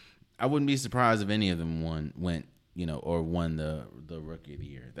 Jaden, I wouldn't be surprised if any of them went or won the Rookie of the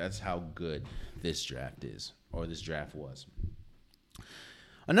Year. That's how good this draft is, or this draft was.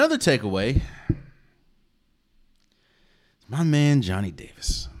 Another takeaway is my man Johnny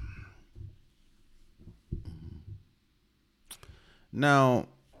Davis. Now,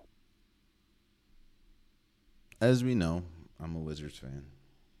 as we know, I'm a Wizards fan.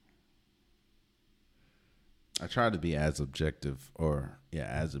 I try to be as objective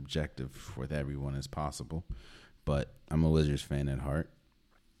with everyone as possible, but I'm a Wizards fan at heart.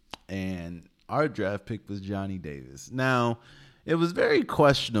 And our draft pick was Johnny Davis. Now, it was very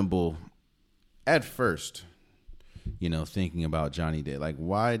questionable at first, thinking about Johnny Davis. Like,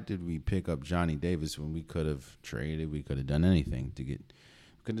 why did we pick up Johnny Davis when we could have traded? We could have done anything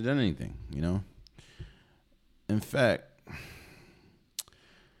In fact,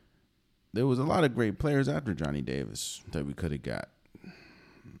 there was a lot of great players after Johnny Davis that we could have got.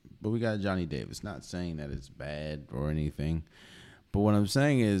 But we got Johnny Davis. Not saying that it's bad or anything. But what I'm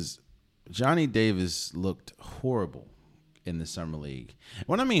saying is Johnny Davis looked horrible in the summer league.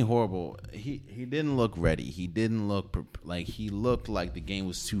 When I mean horrible, he didn't look ready. He didn't look he looked like the game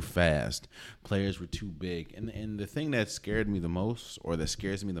was too fast. Players were too big. And the thing that scared me the most, or that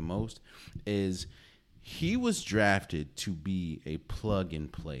scares me the most, is he was drafted to be a plug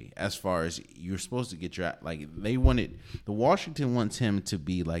and play. As far as you're supposed to get drafted, like Washington wants him to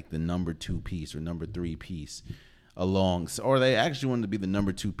be like the number 2 piece or number 3 piece or they actually wanted to be the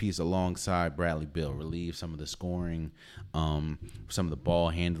number 2 piece alongside Bradley Beal, relieve some of the scoring, some of the ball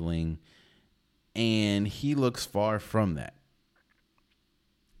handling, and he looks far from that.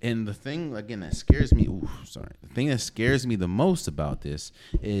 And the thing, again, that scares me, the thing that scares me the most about this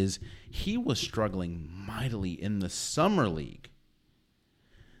is he was struggling mightily in the summer league.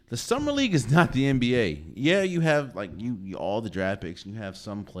 The summer league is not the NBA. Yeah, you have you all the draft picks, you have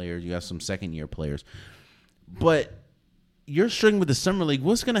some players, you have some second-year players, but you're struggling with the summer league.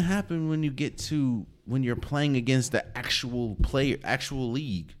 What's going to happen when you're playing against the actual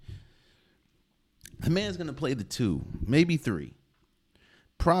league? The man's going to play the 2, maybe 3.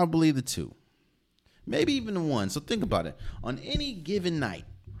 Probably the 2, maybe even the 1. So think about it. On any given night,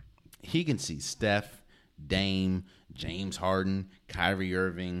 he can see Steph, Dame, James Harden, Kyrie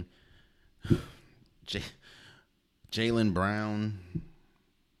Irving, Jaylen Brown,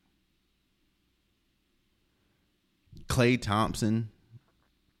 Klay Thompson.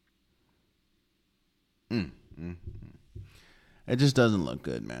 It just doesn't look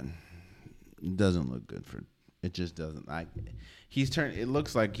good, man. It doesn't look good it just doesn't. It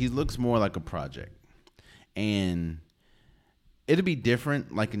looks like he looks more like a project, and it'll be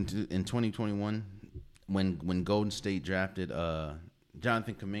different. Like in 2021, when Golden State drafted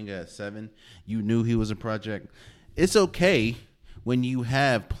Jonathan Kuminga at 7, you knew he was a project. It's okay when you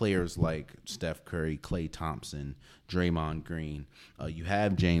have players like Steph Curry, Klay Thompson, Draymond Green. You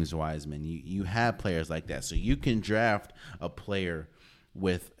have James Wiseman. You have players like that, so you can draft a player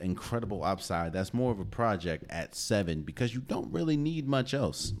with incredible upside that's more of a project at 7 because you don't really need much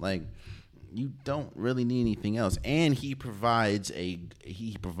else. Like, you don't really need anything else, and he provides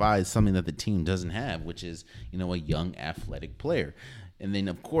something that the team doesn't have, which is a young athletic player. And then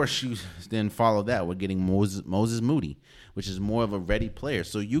of course you then follow that with getting Moses Moody, which is more of a ready player,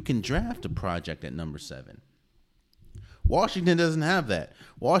 so you can draft a project at number 7. Washington doesn't have that.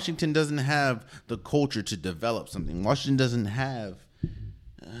 Washington doesn't have the culture to develop something. Washington doesn't have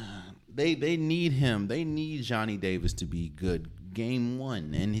they need him. They need Johnny Davis to be good game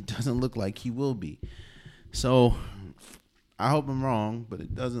 1, and it doesn't look like he will be. So I hope I'm wrong, but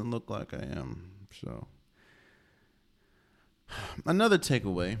it doesn't look like I am. So another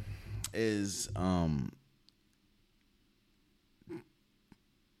takeaway is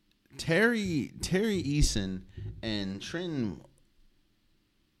Terry Eason and Trenton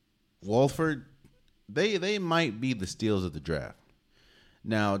Walford, they might be the steals of the draft.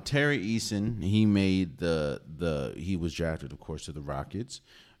 Now, Terry Eason, he made he was drafted, of course, to the Rockets,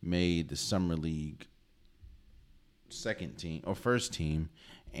 made the Summer League second team or first team,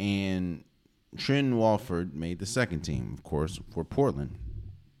 and Trenton Walford made the second team, of course, for Portland.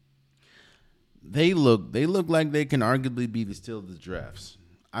 They look like they can arguably be the steal of the drafts.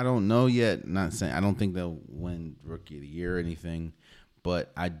 I don't know yet. Not saying I don't think they'll win Rookie of the Year or anything,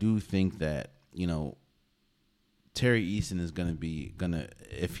 but I do think that Terry Eason is gonna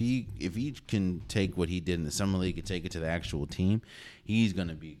if he can take what he did in the summer league and take it to the actual team, he's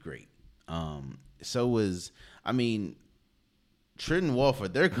gonna be great. Trenton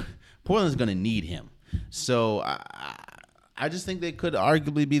Walford. Portland's gonna need him. So I just think they could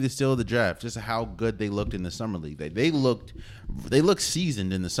arguably be the steal of the draft. Just how good they looked in the summer league. They looked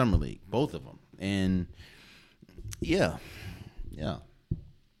seasoned in the summer league, both of them. And Yeah. Yeah.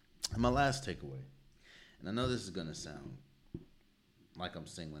 And my last takeaway, and I know this is going to sound like I'm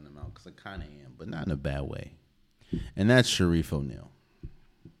singling him out because I kind of am, but not in a bad way. And that's Shareef O'Neal.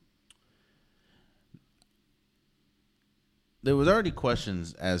 There was already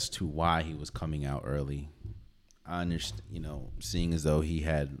questions as to why he was coming out early. I understand, seeing as though he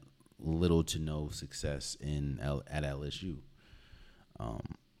had little to no success at LSU.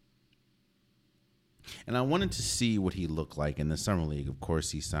 And I wanted to see what he looked like in the Summer League. Of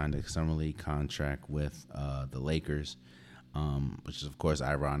course, he signed a Summer League contract with the Lakers, which is, of course,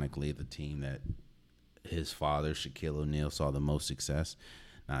 ironically, the team that his father, Shaquille O'Neal, saw the most success.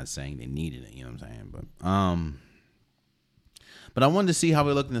 Not saying they needed it, you know what I'm saying? But I wanted to see how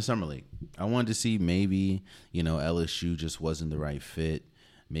he looked in the Summer League. I wanted to see maybe, LSU just wasn't the right fit.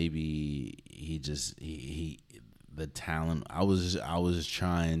 Maybe the talent. I was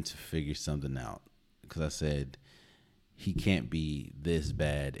trying to figure something out because I said he can't be this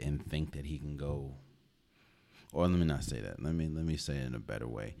bad and think that he can go. Or let me not say that. Let me say it in a better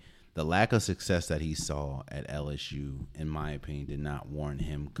way. The lack of success that he saw at LSU, in my opinion, did not warrant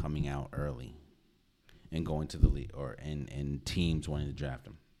him coming out early and going to the league or and teams wanting to draft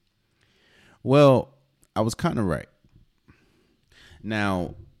him. Well, I was kind of right.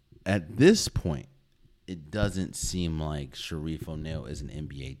 Now, at this point, it doesn't seem like Shareef O'Neal is an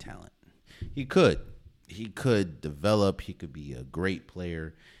NBA talent. He could develop. He could be a great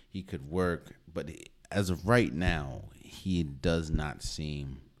player. He could work. But as of right now, he does not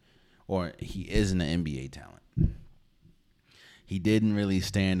seem, or he isn't an NBA talent. He didn't really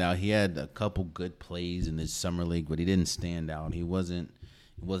stand out. He had a couple good plays in his Summer League, but he didn't stand out. He wasn't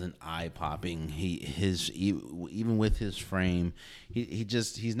eye popping. Even with his frame,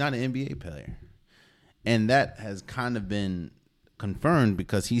 he's not an NBA player, and that has kind of been confirmed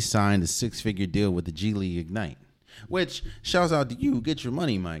because he signed a 6-figure deal with the G League Ignite. Which shouts out to you, get your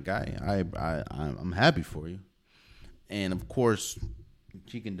money, my guy. I'm happy for you, and of course,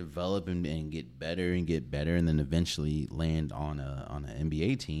 he can develop and get better, and then eventually land on an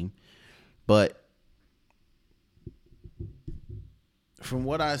NBA team. But from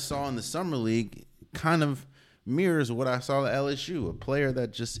what I saw in the Summer League, kind of mirrors what I saw at LSU, a player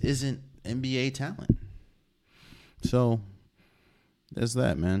that just isn't NBA talent. So there's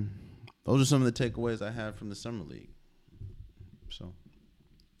that, man. Those are some of the takeaways I have from the Summer League. So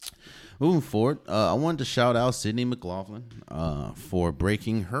moving forward, I wanted to shout out Sydney McLaughlin for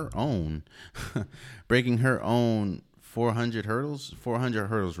breaking her own 400 hurdles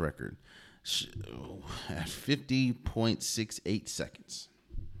record at 50.68 seconds.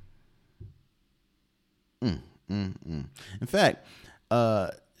 In fact,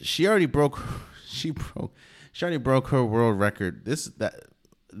 she already broke her world record.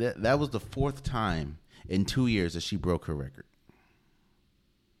 That was the 4th time in 2 years that she broke her record.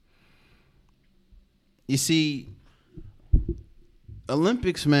 You see,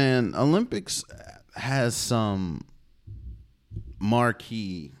 Olympics has some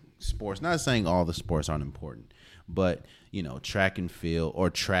marquee sports. Not saying all the sports aren't important, but track and field or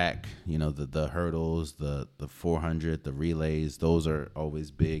track, the hurdles, the 400, the relays, those are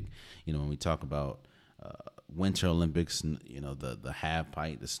always big. When we talk about Winter Olympics, the half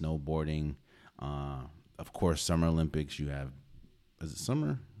pipe, the snowboarding, of course, Summer Olympics. You have, is it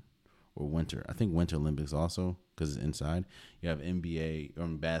summer or winter? I think Winter Olympics also because it's inside. You have NBA or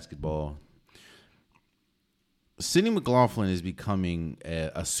basketball. Sydney McLaughlin is becoming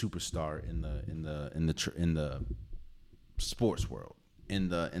a superstar in the sports world, in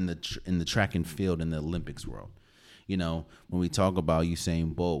the track and field, in the Olympics world. When we talk about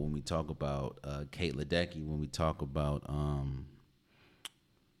Usain Bolt, when we talk about Kate Ledecky, when we talk about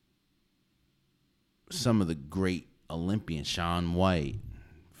some of the great Olympians, Shaun White,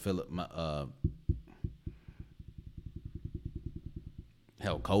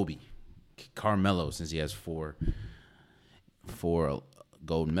 Kobe, Carmelo, since he has four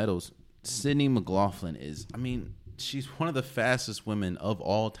gold medals. Sydney McLaughlin she's one of the fastest women of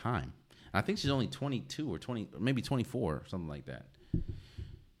all time. I think she's only 22 or 20, or maybe 24, or something like that.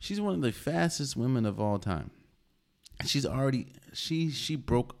 She's one of the fastest women of all time. She's already she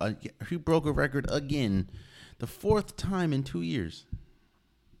broke a record again, the 4th time in 2 years.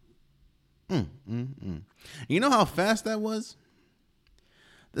 You know how fast that was?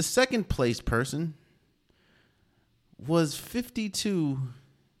 The second place person was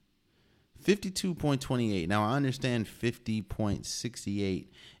 52.28. Now I understand 50.68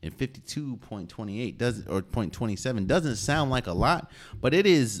 and 52.28 doesn't, or 0.27 doesn't sound like a lot, but it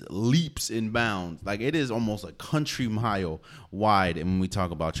is leaps and bounds. Like it is almost a country mile wide. And when we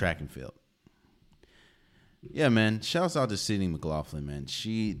talk about track and field, Yeah, man. Shouts out to Sydney McLaughlin, man.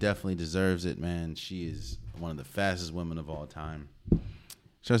 She definitely deserves it, man. She is one of the fastest women of all time.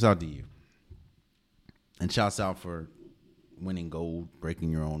 Shouts out to you. And shouts out for winning gold,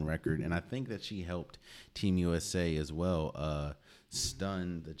 breaking your own record. And I think that she helped Team USA as well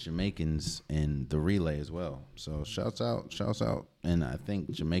stun the Jamaicans in the relay as well. So shouts out. And I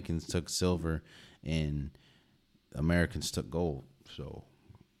think Jamaicans took silver and Americans took gold. So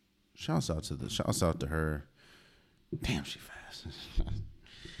shouts out to her. Damn, she fast.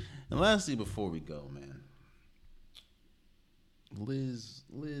 And lastly, before we go, man, Liz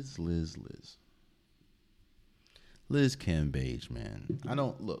Cambage, man. I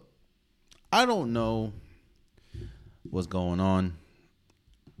don't know what's going on.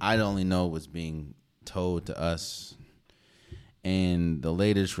 I only know what's being told to us. And the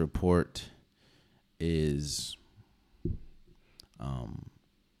latest report is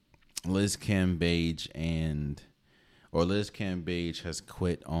Liz Cambage has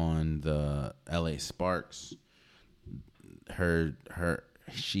quit on the LA Sparks.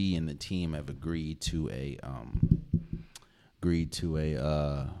 She and the team have agreed to a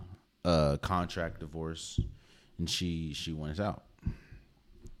contract divorce, and she wants out.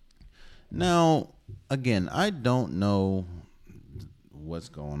 Now, again, I don't know what's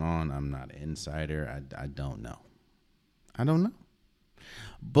going on. I'm not an insider. I don't know.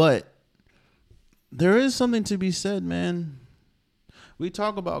 But there is something to be said, man. We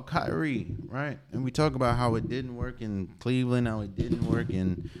talk about Kyrie, right? And we talk about how it didn't work in Cleveland, how it didn't work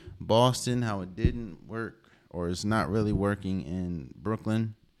in Boston, how it didn't work or it's not really working in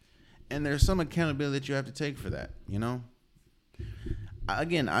Brooklyn. And there's some accountability that you have to take for that, you know?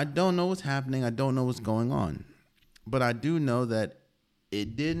 Again, I don't know what's happening. I don't know what's going on. But I do know that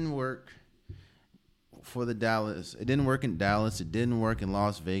it didn't work for the Dallas. It didn't work in Dallas. It didn't work in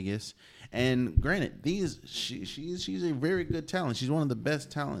Las Vegas. And granted, she's a very good talent. She's one of the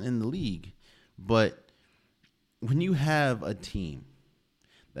best talent in the league. But when you have a team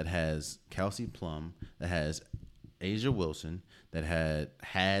that has Kelsey Plum, that has Asia Wilson, that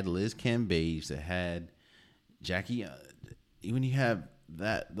had Liz Cambage, that had Jackie, when you have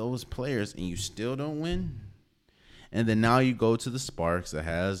those players and you still don't win, and then now you go to the Sparks that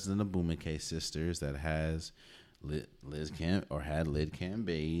has the Nabumike sisters, that has Liz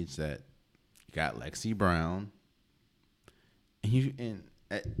Cambage, that got Lexi Brown, and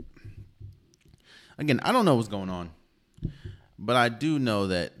again, I don't know what's going on, but I do know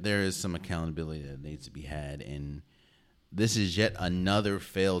that there is some accountability that needs to be had, and this is yet another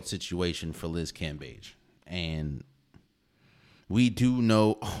failed situation for Liz Cambage. And we do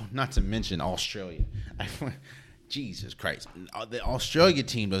know, not to mention Australia. Jesus Christ. The Australia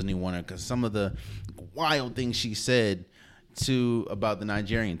team doesn't even want her because some of the wild things she said about the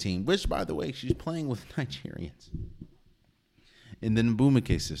Nigerian team, which, by the way, she's playing with Nigerians. And the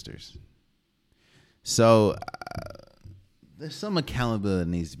Nabumike sisters. So there's some accountability that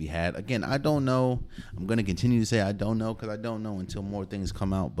needs to be had. Again, I don't know. I'm going to continue to say I don't know because I don't know until more things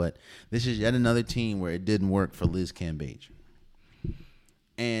come out. But this is yet another team where it didn't work for Liz Cambage.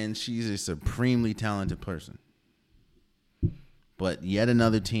 And she's a supremely talented person. But yet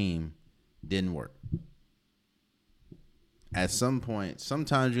another team didn't work. At some point,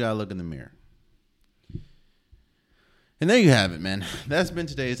 sometimes you got to look in the mirror. And there you have it, man. That's been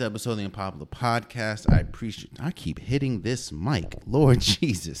today's episode of the Unpopular Podcast. I keep hitting this mic. Lord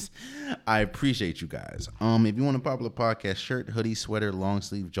Jesus. I appreciate you guys. If you want a Popular Podcast shirt, hoodie, sweater, long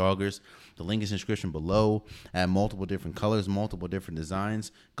sleeve, joggers, the link is in the description below. At multiple different colors, multiple different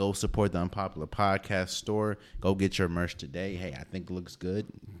designs. Go support the Unpopular Podcast store. Go get your merch today. Hey, I think it looks good.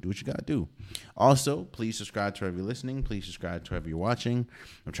 Do what you got to do. Also, please subscribe to wherever you're listening. Please subscribe to wherever you're watching.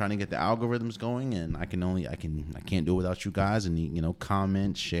 I'm trying to get the algorithms going, and I can't do it without you guys. And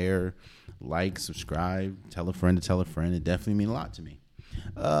comment, share, like, subscribe, tell a friend to tell a friend. It definitely means a lot to me.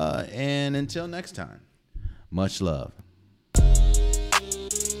 And until next time, much love.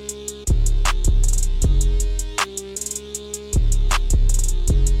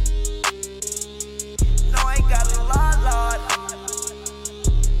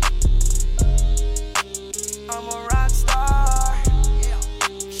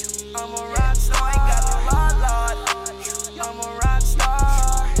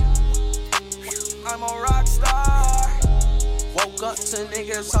 To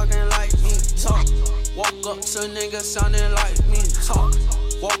niggas talking like me, talk. Woke up to niggas sounding like me, talk.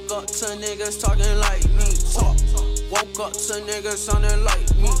 Woke up to niggas talking like me, talk. Woke up to niggas sounding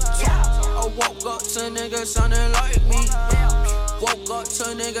like me, talk. I woke up to niggas sounding like me. Woke up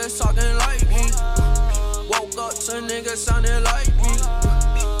to niggas talking like me. Woke up to niggas sounding like me.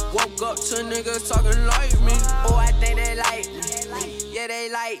 Woke up to niggas talking like me. Oh, I think they like me. Yeah, they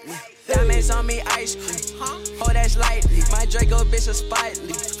like me. Diamonds on me, ice cream. Oh, that's lightly. My Draco bitch is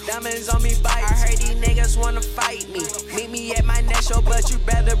spitely. Diamonds on me, bite. I heard these niggas wanna fight me. Meet me at my next show, but you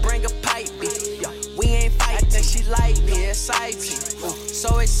better bring a pipe. We ain't fighting. I think she like me, exciting.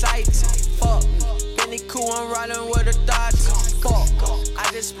 So exciting. Fuck me. Benny cool, I'm riding with a Dodger. Fuck.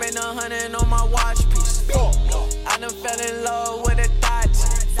 I just spent 100 on my watch piece. Fuck. I done fell in love with a Dodger.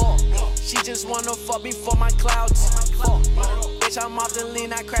 Fuck. She just wanna fuck me for my clouds. Fuck. Bitch, I'm off the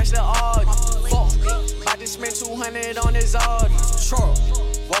lean, I crashed the Audi. Fuck. I just spent 200 on this Audi. Sure.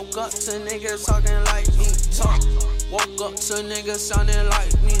 Woke up to niggas talking like me. Talk. Woke up to niggas sounding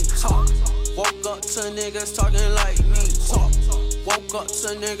like me. Talk. Woke up to niggas talking like me. Talk. Woke up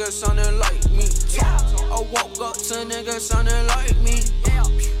to niggas sounding like me. Talk. I woke up to niggas sounding like me.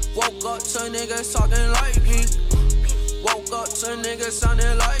 Woke up to niggas talking like me. Woke up to niggas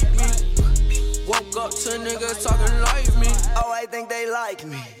sounding like me. Woke up to niggas talking like me. Oh, I think they like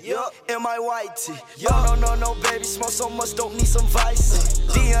me. Yup, in my white tee. No, baby, smoke so much, don't need some vice.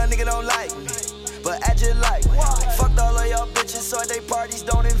 Dion nigga don't like me, but I just like me. Fucked all of y'all bitches, so they parties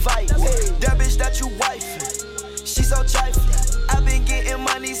don't invite me. That bitch that you wifing, she so trifling. I've been getting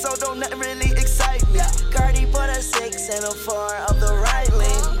money, so don't nothing really excite me. Cardi put a 6 and a 4 of the right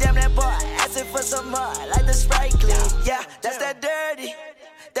lane. Damn that boy, asking for some more, like the Sprite clean. Yeah, that's that dirty.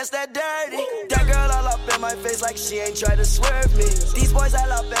 That's that dirty. That girl all up in my face like she ain't try to swerve me. These boys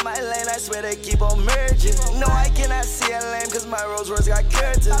all up in my lane, I swear they keep on merging. No, I cannot see a lane, cause my Rolls Royce got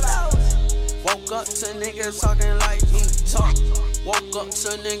curtains. Woke up to niggas talking like me. Talk. Woke up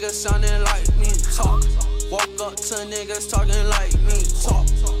to niggas sounding like me. Talk. Woke up to niggas talking like me. Talk.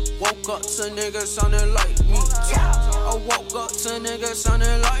 Woke up to niggas sounding like me. Talk. I woke up to niggas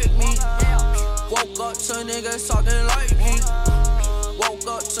sounding like me. Woke up to niggas talking like me. Woke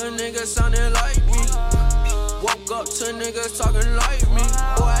up to niggas sounding like me. Woke up to niggas talking like me.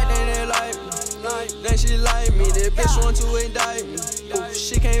 Boy, I think they like me. Then she like me. That bitch want to indict me. Ooh,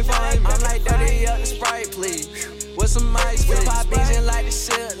 she can't find me. I'm like, dirty up the Sprite, please. With some ice, with pop beans and like the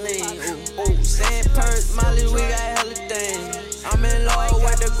ceiling. Ooh, sand purse, Molly, we got hella things. I'm in love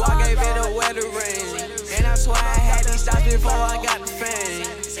with the guac, gave it a wedding ring. And that's why I had these stops before I got the fame.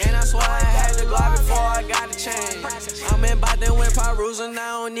 And that's why I had the guac before I got the chain. I'm in Boston with Perus and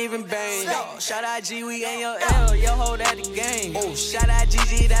I don't even bang. Shout out G, we ain't your L, yo hold at the game. Oh, shout out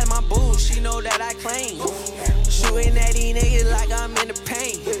GG, that's my boo, she know that I claim. Shooting at these niggas like I'm in the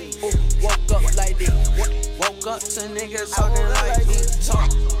pain. Woke up like this. Woke up to niggas talking like me. Talk.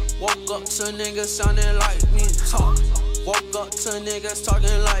 Woke up to niggas sounding like me. Talk. Woke up to niggas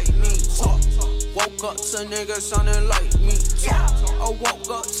talking like me. Talk. Woke up to niggas sounding like me. Talk. I woke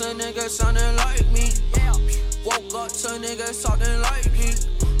up to niggas sounding like me. Woke up to niggas talking like me.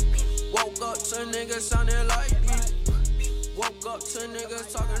 Woke up to niggas sounding like me. Woke up to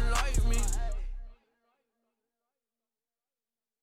niggas talking